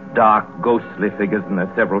 dark, ghostly figures in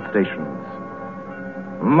their several stations.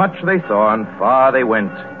 Much they saw, and far they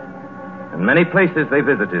went, and many places they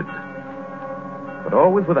visited, but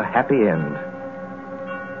always with a happy end.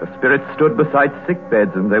 The spirits stood beside sick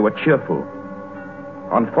beds, and they were cheerful.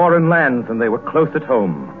 On foreign lands, and they were close at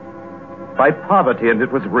home. By poverty, and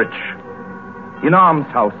it was rich. In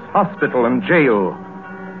almshouse, hospital, and jail,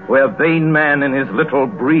 where vain man in his little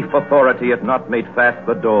brief authority had not made fast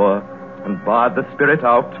the door and barred the spirit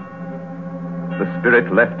out, the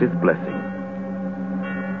spirit left his blessing.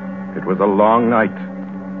 It was a long night,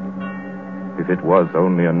 if it was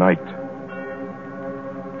only a night.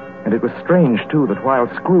 And it was strange, too, that while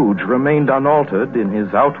Scrooge remained unaltered in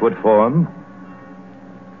his outward form,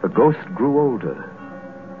 the ghost grew older.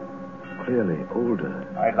 Clearly older.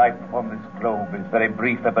 My life upon this globe is very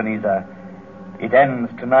brief, Ebenezer. It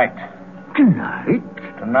ends tonight. Tonight?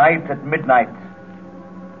 Tonight at midnight.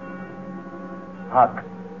 Hark.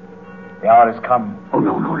 The hour has come. Oh,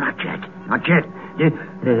 no, not yet. Not yet.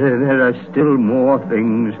 There are still more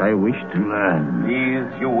things I wish to learn.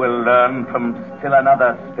 These you will learn from still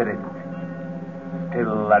another spirit.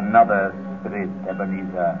 Still another spirit,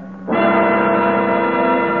 Ebenezer.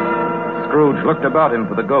 Scrooge looked about him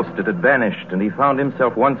for the ghost. It had vanished, and he found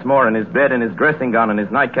himself once more in his bed in his dressing gown and his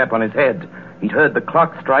nightcap on his head. He'd heard the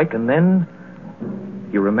clock strike, and then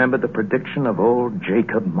he remembered the prediction of old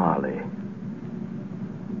Jacob Marley.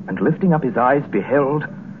 And lifting up his eyes, beheld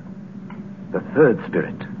the third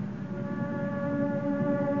spirit.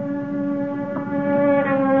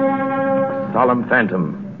 A solemn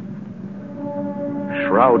phantom,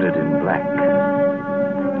 shrouded in black,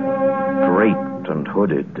 draped and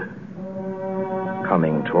hooded,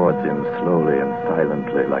 coming towards him slowly and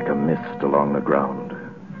silently like a mist along the ground. I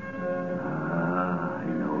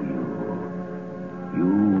know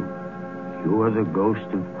you. You are the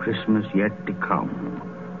ghost of Christmas yet to come.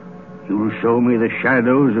 You will show me the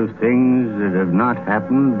shadows of things that have not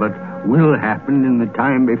happened but will happen in the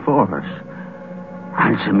time before us.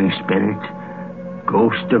 Answer me, spirit.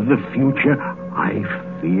 Ghost of the future, I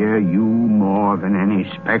fear you more than any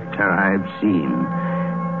specter I've seen.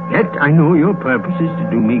 Yet I know your purpose is to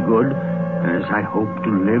do me good, and as I hope to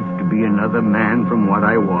live to be another man from what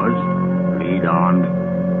I was, lead on.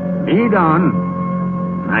 Lead on.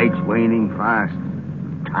 Night's waning fast.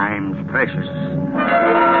 Time's precious.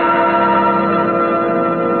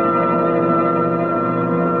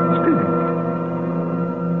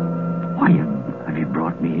 Why have you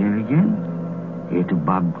brought me here again? Here to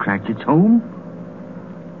Bob Cratchit's home?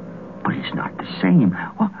 But it's not the same.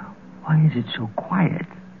 Why is it so quiet?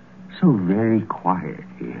 So very quiet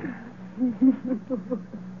here.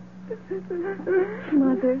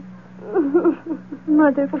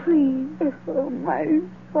 Mother, please. Oh, my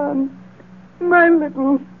son. My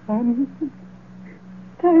little son.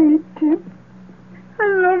 Tiny Tim. I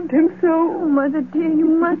loved him so. Oh, Mother dear, you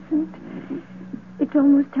mustn't. It's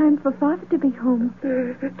almost time for Father to be home.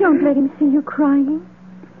 Don't let him see you crying.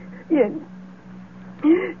 Yes.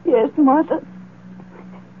 Yes, Martha.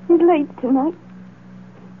 He's late tonight.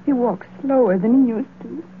 He walks slower than he used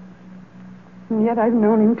to. And yet I've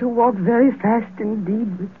known him to walk very fast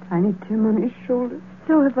indeed with Tiny Tim on his shoulders.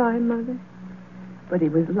 So have I, Mother. But he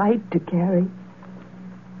was light to carry.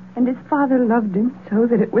 And his father loved him so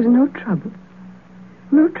that it was no trouble.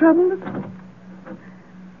 No trouble at all.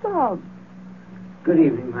 Bob. Good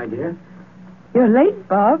evening, my dear. You're late,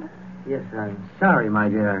 Bob. Yes, I'm sorry, my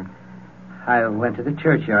dear. I went to the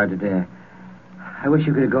churchyard today. I wish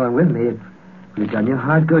you could have gone with me. It would have done your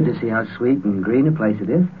heart good to see how sweet and green a place it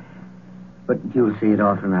is. But you'll see it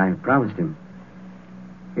often, I promised him.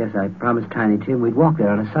 Yes, I promised Tiny Tim we'd walk there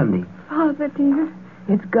on a Sunday. Father, dear.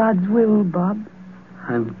 It's God's will, Bob.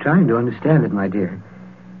 I'm trying to understand it, my dear.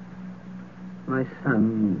 My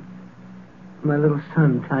son, my little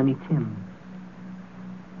son, Tiny Tim.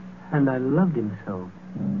 And I loved him so.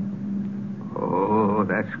 Oh,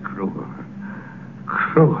 that's cruel.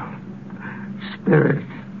 Cruel. Spirit,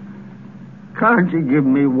 can't you give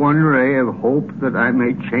me one ray of hope that I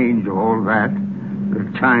may change all that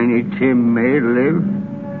Tiny Tim may live?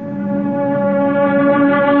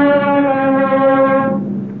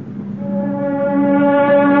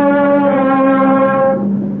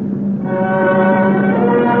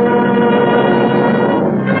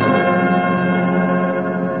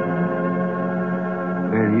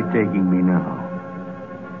 Where are you taking me now?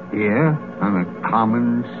 Here, on a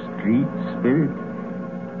common street, Spirit?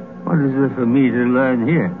 What is there for me to learn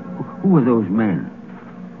here? Who are those men?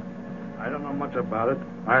 I don't know much about it.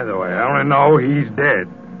 Either way, I only know he's dead.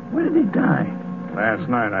 Where did he die? Last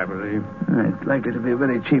night, I believe. It's likely to be a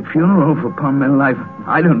very cheap funeral for palm mill life.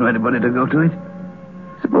 I don't know anybody to go to it.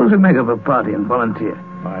 Suppose we make up a party and volunteer.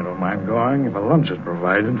 I don't mind going if a lunch is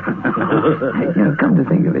provided. Come to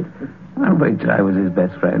think of it, I'll wager I was his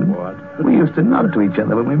best friend. What? We used to nod to each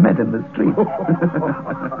other when we met in the street.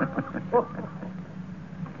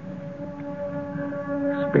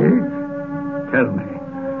 Spirit, tell me,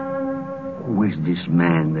 who is this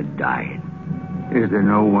man that died? Is there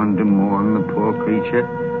no one to mourn the poor creature?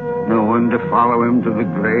 No one to follow him to the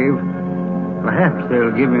grave? Perhaps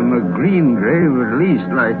they'll give him a green grave at least,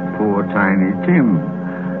 like poor Tiny Tim.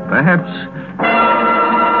 Perhaps...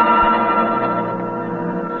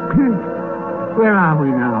 Spirit, where are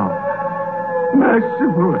we now?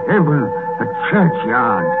 Merciful heaven, a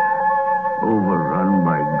churchyard. Overrun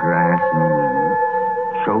by grass and weeds,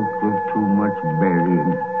 choked with too much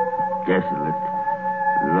burying, desolate,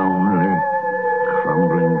 lonely,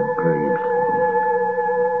 crumbling gravestones.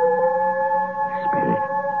 Spirit,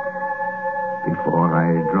 before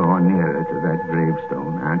I draw nearer to that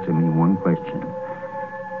gravestone, answer me one question.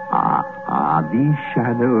 Are these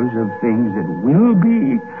shadows of things that will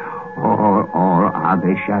be, or are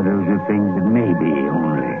they shadows of things that may be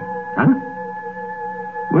only? Huh?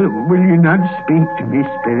 Will you not speak to me,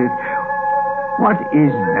 Spirit? What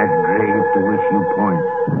is that grave to which you point?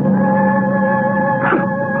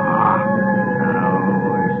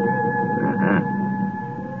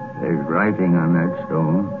 There's writing on that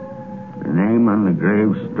stone. The name on the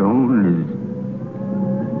gravestone is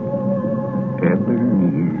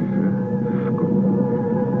Ebenezer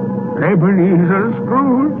Scrooge. Ebenezer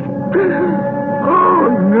Scrooge? Oh,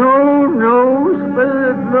 no,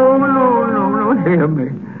 Spirit, no, hear me.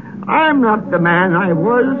 I'm not the man I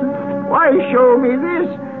was. Why show me this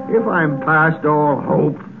if I'm past all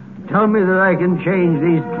hope? Tell me that I can change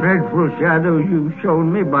these dreadful shadows you've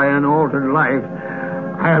shown me by an altered life.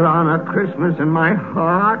 I'll honor Christmas in my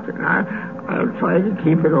heart. I'll try to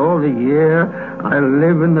keep it all the year. I'll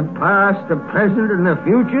live in the past, the present, and the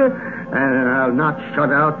future, and I'll not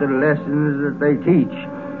shut out the lessons that they teach.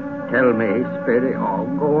 Tell me, Spirit. Oh,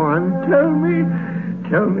 go on. Tell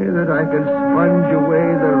me that I can sponge away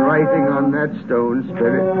the writing on that stone,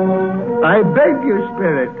 Spirit. I beg you,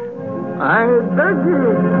 Spirit. I beg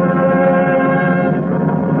you.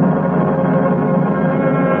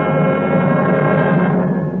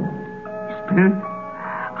 Spirit,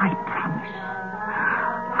 I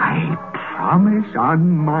promise on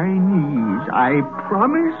my knees. I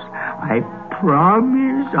promise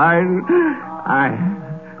I'll...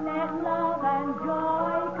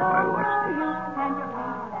 Why, what's this?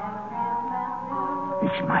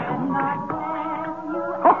 It's my own bed, boy.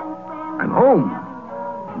 Oh, I'm home.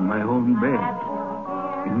 In my own bed.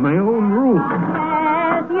 In my own room.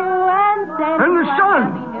 And the sun!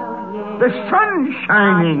 The sun's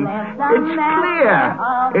shining. It's clear.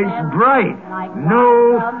 It's bright.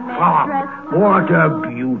 No fog. What a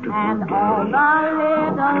beautiful day. Oh,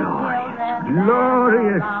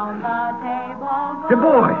 glorious. The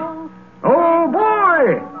boy. Oh,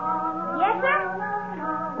 boy. Yes, sir?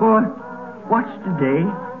 What's today?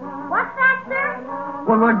 What's that, sir?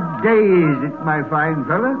 Well, what day is it, my fine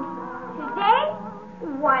fella? Today?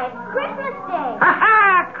 Why, it's Christmas Day.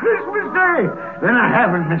 Ha-ha! Christmas Day! Then I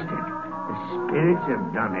haven't missed it. The spirits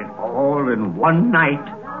have done it all in one night.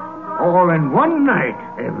 All in one night.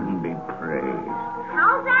 Heaven be praised.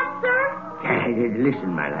 How's that, sir?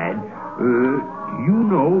 Listen, my lad. You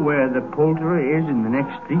know where the poulterer is in the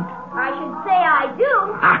next street? I should say I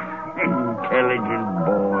do. Intelligent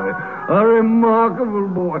boy. A remarkable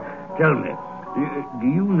boy. Tell me, do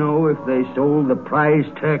you know if they sold the prize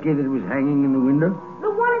turkey that was hanging in the window? The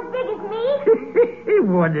one as big as me?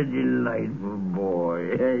 What a delightful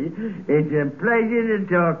boy. It's a pleasure to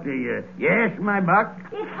talk to you. Yes, my buck?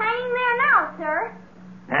 It's hanging there now, sir.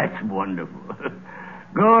 That's wonderful.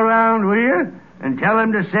 Go around, will you? And tell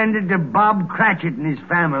him to send it to Bob Cratchit and his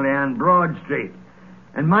family on Broad Street.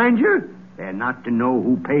 And mind you, they're not to know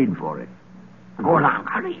who paid for it. Go along.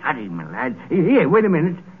 Hurry, my lad. Here, wait a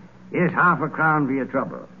minute. Here's $1/2 for your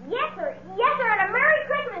trouble. Yes, sir. Yes, sir, and a Merry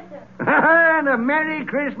Christmas, sir. And a Merry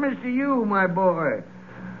Christmas to you, my boy.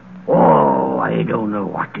 Oh, I don't know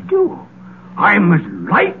what to do. I'm as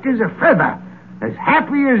light as a feather, as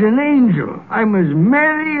happy as an angel. I'm as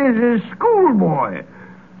merry as a schoolboy.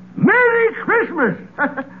 Merry Christmas!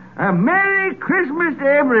 A Merry Christmas to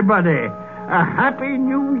everybody. A Happy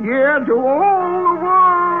New Year to all the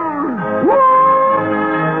world.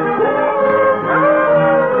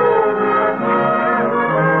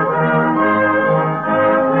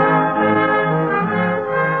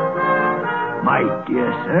 My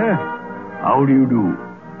dear sir, how do you do?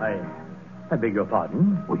 I beg your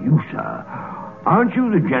pardon? Oh, you, sir. Aren't you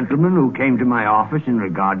the gentleman who came to my office in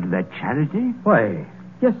regard to that charity? Why,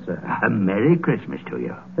 yes, sir. A Merry Christmas to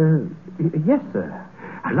you. Yes, sir.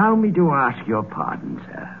 Allow me to ask your pardon,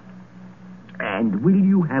 sir. And will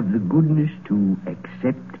you have the goodness to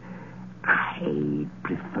accept... I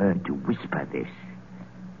prefer to whisper this.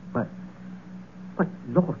 But,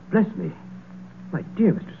 Lord bless me. My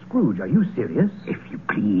dear Mr. Scrooge, are you serious? If you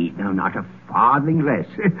please. No, not a farthing less.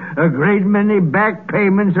 A great many back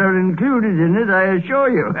payments are included in it, I assure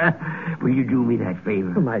you. Will you do me that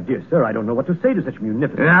favor? Oh, my dear sir, I don't know what to say to such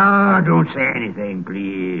munificence. No, don't say anything,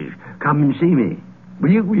 please. Come and see me.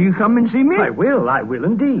 Will you come and see me? I will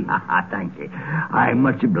indeed. Thank you. I'm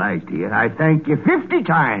much obliged to you. I thank you 50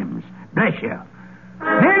 times. Bless you.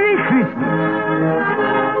 Merry Christmas.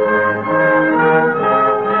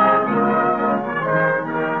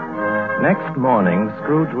 Next morning,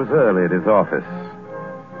 Scrooge was early at his office.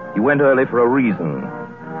 He went early for a reason.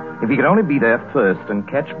 If he could only be there first and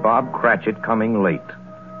catch Bob Cratchit coming late.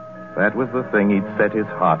 That was the thing he'd set his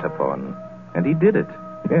heart upon. And he did it.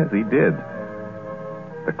 Yes, he did.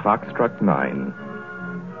 The clock struck 9.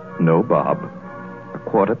 No Bob.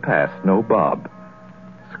 1:15, no Bob.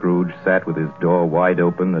 Scrooge sat with his door wide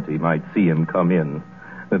open that he might see him come in.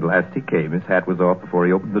 At last he came. His hat was off before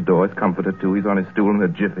he opened the door. His comforter, too. He's on his stool in a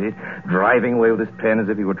jiffy, driving away with his pen as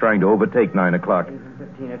if he were trying to overtake 9 o'clock.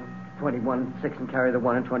 15 and 21, 6 and carry the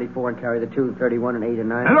 1 and 24 and carry the 2, 31 and 8 and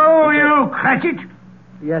 9. Hello, you Cratchit.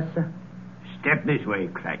 Yes, sir. Step this way,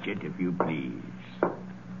 Cratchit, if you please.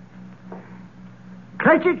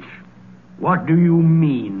 Cratchit, what do you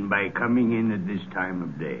mean by coming in at this time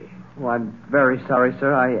of day? Well, I'm very sorry,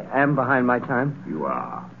 sir. I am behind my time. You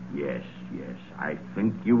are. Yes, I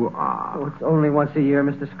think you are. Oh, it's only once a year,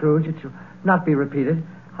 Mr. Scrooge. It shall not be repeated.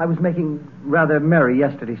 I was making rather merry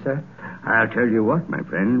yesterday, sir. I'll tell you what, my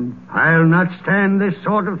friend. I'll not stand this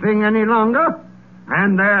sort of thing any longer.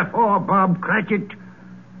 And therefore, Bob Cratchit,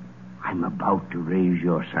 I'm about to raise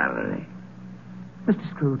your salary. Mr.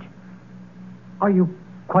 Scrooge, are you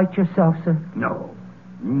quite yourself, sir?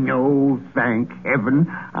 No, thank heaven,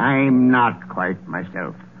 I'm not quite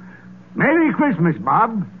myself. Merry Christmas,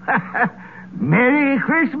 Bob. Merry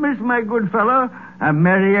Christmas, my good fellow. A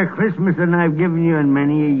merrier Christmas than I've given you in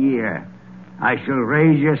many a year. I shall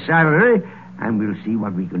raise your salary, and we'll see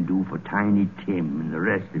what we can do for Tiny Tim and the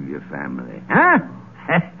rest of your family. Huh?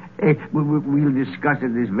 We'll discuss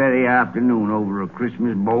it this very afternoon over a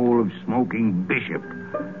Christmas bowl of smoking bishop.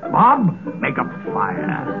 Bob, make up a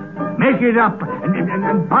fire. Make it up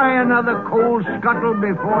and buy another coal scuttle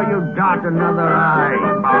before you dot another I,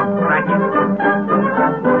 Bob Cratchit.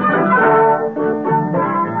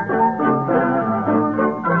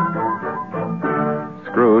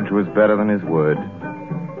 Scrooge was better than his word.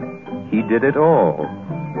 He did it all,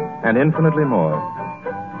 and infinitely more.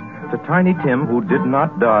 To Tiny Tim, who did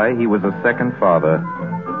not die, he was a second father.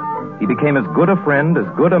 He became as good a friend, as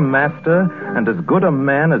good a master, and as good a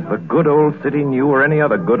man as the good old city knew, or any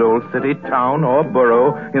other good old city, town, or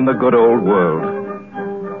borough in the good old world.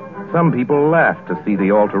 Some people laughed to see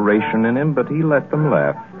the alteration in him, but he let them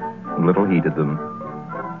laugh, and little heeded them.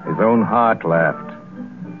 His own heart laughed.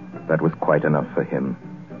 That was quite enough for him.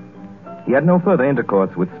 He had no further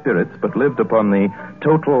intercourse with spirits, but lived upon the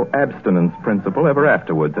total abstinence principle ever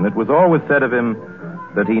afterwards, and it was always said of him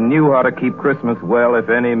that he knew how to keep Christmas well if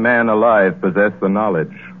any man alive possessed the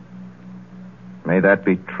knowledge. May that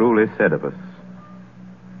be truly said of us,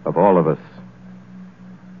 of all of us.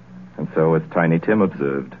 And so, as Tiny Tim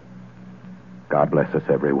observed, God bless us,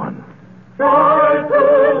 everyone. Joy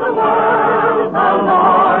to the world, the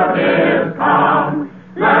Lord is come.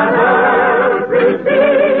 Let earth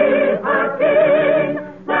receive her King.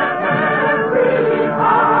 Let every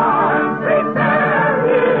heart prepare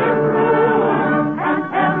his room. And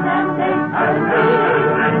heaven take her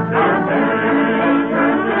name, and heaven take her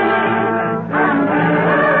name, and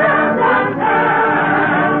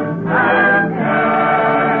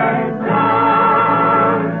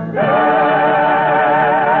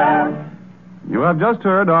You have just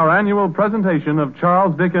heard our annual presentation of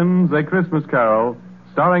Charles Dickens' A Christmas Carol,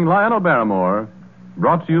 starring Lionel Barrymore,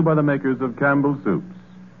 brought to you by the makers of Campbell's Soups.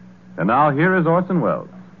 And now, here is Orson Welles.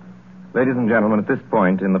 Ladies and gentlemen, at this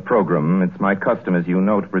point in the program, it's my custom, as you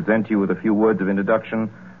know, to present you with a few words of introduction,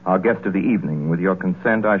 our guest of the evening. With your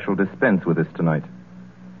consent, I shall dispense with this tonight.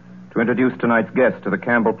 To introduce tonight's guest to the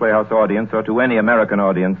Campbell Playhouse audience, or to any American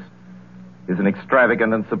audience, is an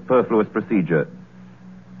extravagant and superfluous procedure.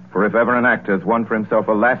 For if ever an actor has won for himself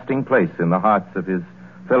a lasting place in the hearts of his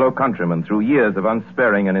fellow countrymen through years of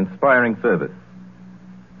unsparing and inspiring service,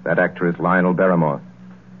 that actor is Lionel Barrymore.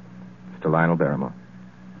 Mr. Lionel Barrymore.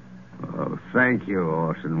 Oh, thank you,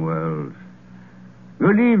 Orson Welles.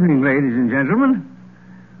 Good evening, ladies and gentlemen.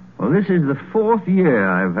 Well, this is the 4th year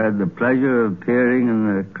I've had the pleasure of appearing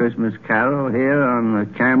in the Christmas Carol here on the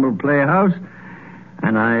Campbell Playhouse,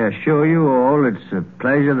 and I assure you all it's a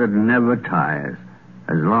pleasure that never tires.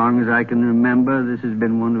 As long as I can remember, this has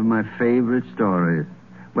been one of my favorite stories.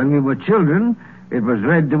 When we were children, it was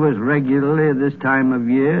read to us regularly at this time of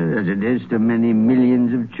year, as it is to many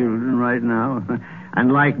millions of children right now.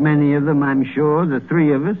 And like many of them, I'm sure, the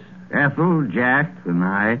three of us, Ethel, Jack, and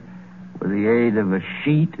I, with the aid of a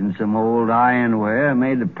sheet and some old ironware,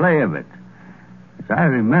 made a play of it. As I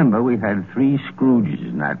remember, we had 3 Scrooges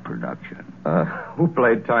in that production. Who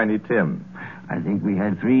played Tiny Tim? I think we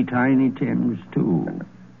had 3 Tiny Tims, too.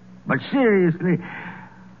 But seriously,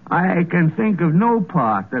 I can think of no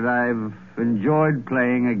part that I've enjoyed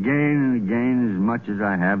playing again and again as much as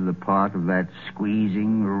I have the part of that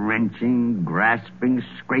squeezing, wrenching, grasping,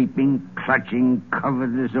 scraping, clutching,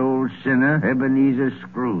 covetous old sinner, Ebenezer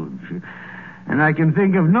Scrooge. And I can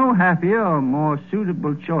think of no happier or more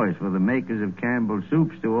suitable choice for the makers of Campbell's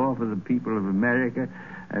Soups to offer the people of America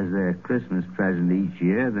as their Christmas present each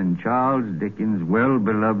year than Charles Dickens'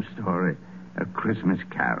 well-beloved story, A Christmas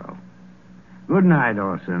Carol. Good night,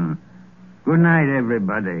 Orson. Good night,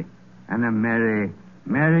 everybody. And a Merry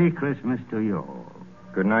Christmas to you all.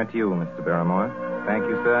 Good night to you, Mr. Barrymore. Thank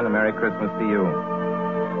you, sir, and a Merry Christmas to you.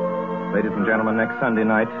 Ladies and gentlemen, next Sunday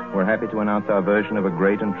night, we're happy to announce our version of a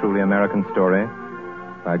great and truly American story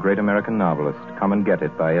by a great American novelist, Come and Get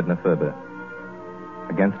It, by Edna Ferber.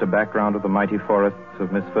 Against a background of the mighty forests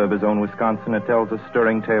of Miss Ferber's own Wisconsin, it tells a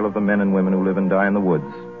stirring tale of the men and women who live and die in the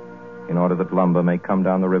woods in order that lumber may come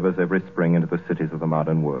down the rivers every spring into the cities of the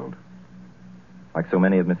modern world. Like so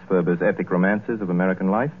many of Miss Ferber's epic romances of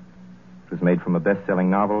American life, it was made from a best-selling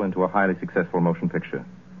novel into a highly successful motion picture.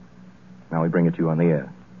 Now we bring it to you on the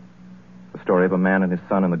air. The story of a man and his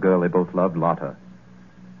son and the girl they both loved, Lotta.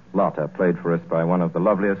 Lotta, played for us by one of the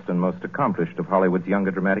loveliest and most accomplished of Hollywood's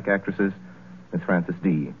younger dramatic actresses, Miss Frances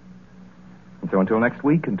D. And so until next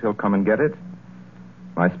week, until Come and Get It,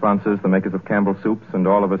 my sponsors, the makers of Campbell Soups, and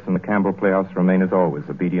all of us in the Campbell Playhouse remain, as always,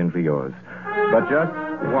 obediently yours. But just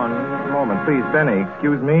one moment. Please, Benny,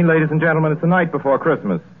 excuse me. Ladies and gentlemen, it's the night before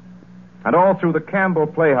Christmas. And all through the Campbell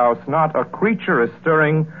Playhouse, not a creature is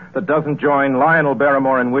stirring that doesn't join Lionel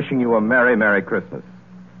Barrymore in wishing you a Merry, Merry Christmas.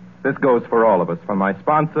 This goes for all of us, for my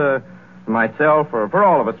sponsor, for myself, or for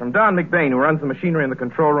all of us, from Don McBain, who runs the machinery in the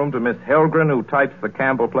control room, to Miss Helgren, who types the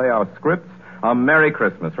Campbell Playhouse scripts. A Merry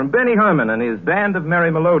Christmas. From Benny Herman and his band of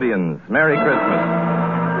Merry Melodians, Merry Christmas.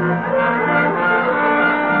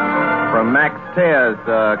 From Max Tears,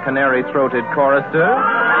 canary-throated chorister, a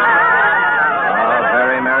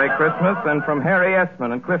very Merry Christmas. And from Harry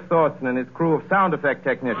Essman and Cliff Thorson and his crew of sound effect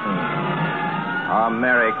technicians, a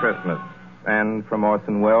Merry Christmas. And from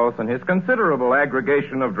Orson Welles and his considerable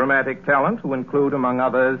aggregation of dramatic talent, who include, among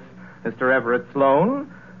others, Mr. Everett Sloane,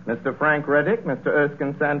 Mr. Frank Reddick, Mr.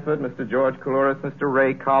 Erskine Sanford, Mr. George Coulouris, Mr.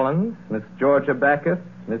 Ray Collins, Miss Georgia Backus,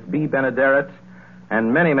 Miss B. Benaderet,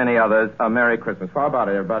 and many, many others, a Merry Christmas. How about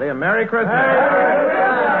it, everybody? A Merry Christmas.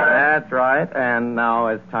 That's right. And now,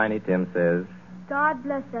 as Tiny Tim says, God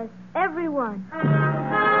bless us, everyone.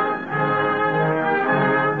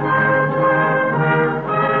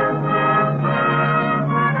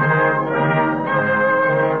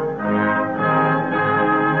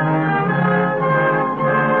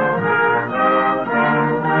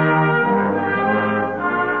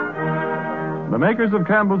 The makers of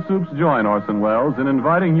Campbell Soups join Orson Welles in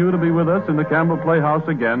inviting you to be with us in the Campbell Playhouse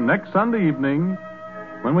again next Sunday evening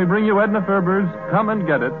when we bring you Edna Ferber's Come and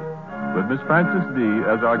Get It with Miss Frances D.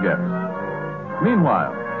 as our guest.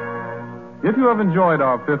 Meanwhile, if you have enjoyed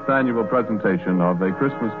our 5th annual presentation of A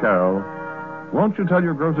Christmas Carol, won't you tell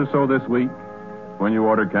your grocer so this week when you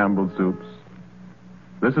order Campbell Soups?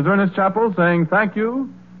 This is Ernest Chappell saying thank you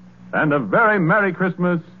and a very Merry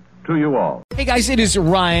Christmas to you all. Hey guys, it is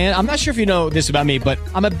Ryan. I'm not sure if you know this about me, but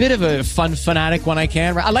I'm a bit of a fun fanatic when I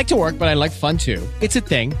can. I like to work, but I like fun too. It's a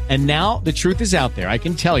thing. And now the truth is out there. I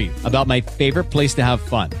can tell you about my favorite place to have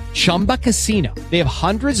fun. Chumba Casino. They have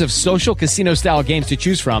hundreds of social casino style games to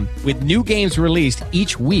choose from with new games released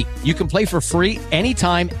each week. You can play for free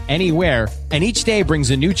anytime, anywhere. And each day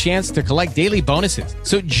brings a new chance to collect daily bonuses.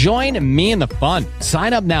 So join me in the fun.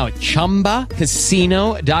 Sign up now at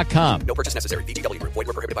ChumbaCasino.com. No purchase necessary. VGW Group. Void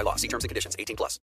where prohibited by law. See terms and conditions. 18+.